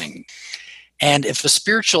rejoicing. And if a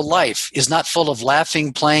spiritual life is not full of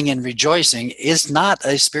laughing, playing, and rejoicing, is not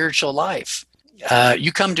a spiritual life.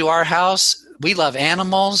 You come to our house, we love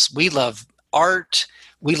animals, we love art,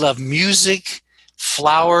 we love music,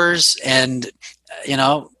 flowers, and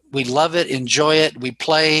we love it, enjoy it, we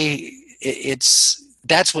play.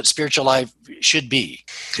 That's what spiritual life should be.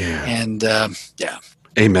 Yeah. And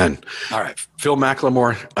Amen. All right. Phil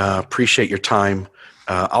McLemore, appreciate your time.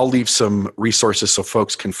 I'll leave some resources so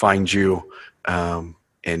folks can find you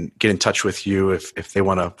and get in touch with you if they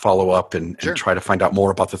want to follow up and try to find out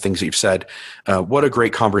more about the things that you've said. What a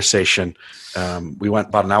great conversation. We went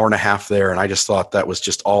about an hour and a half there, and I just thought that was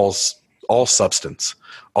just all substance,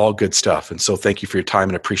 all good stuff. And so thank you for your time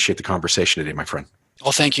and appreciate the conversation today, my friend.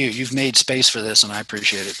 Well, thank you. You've made space for this, and I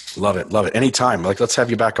appreciate it. Love it. Anytime. Let's have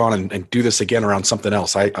you back on and do this again around something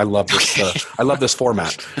else. I love this. I love this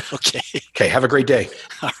format. Okay. Have a great day.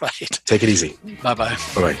 All right. Take it easy. Bye-bye.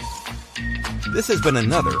 Bye-bye. This has been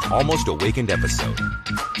another Almost Awakened episode.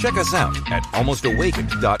 Check us out at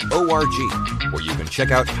almostawakened.org, where you can check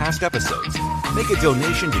out past episodes, make a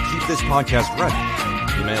donation to keep this podcast running,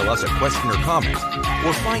 email us a question or comment,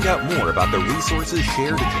 or find out more about the resources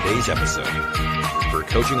shared in today's episode. For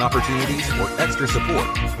coaching opportunities or extra support,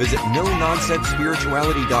 visit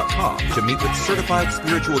NoNonsenseSpirituality.com to meet with Certified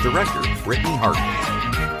Spiritual Director Brittany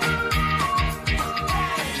Hartman.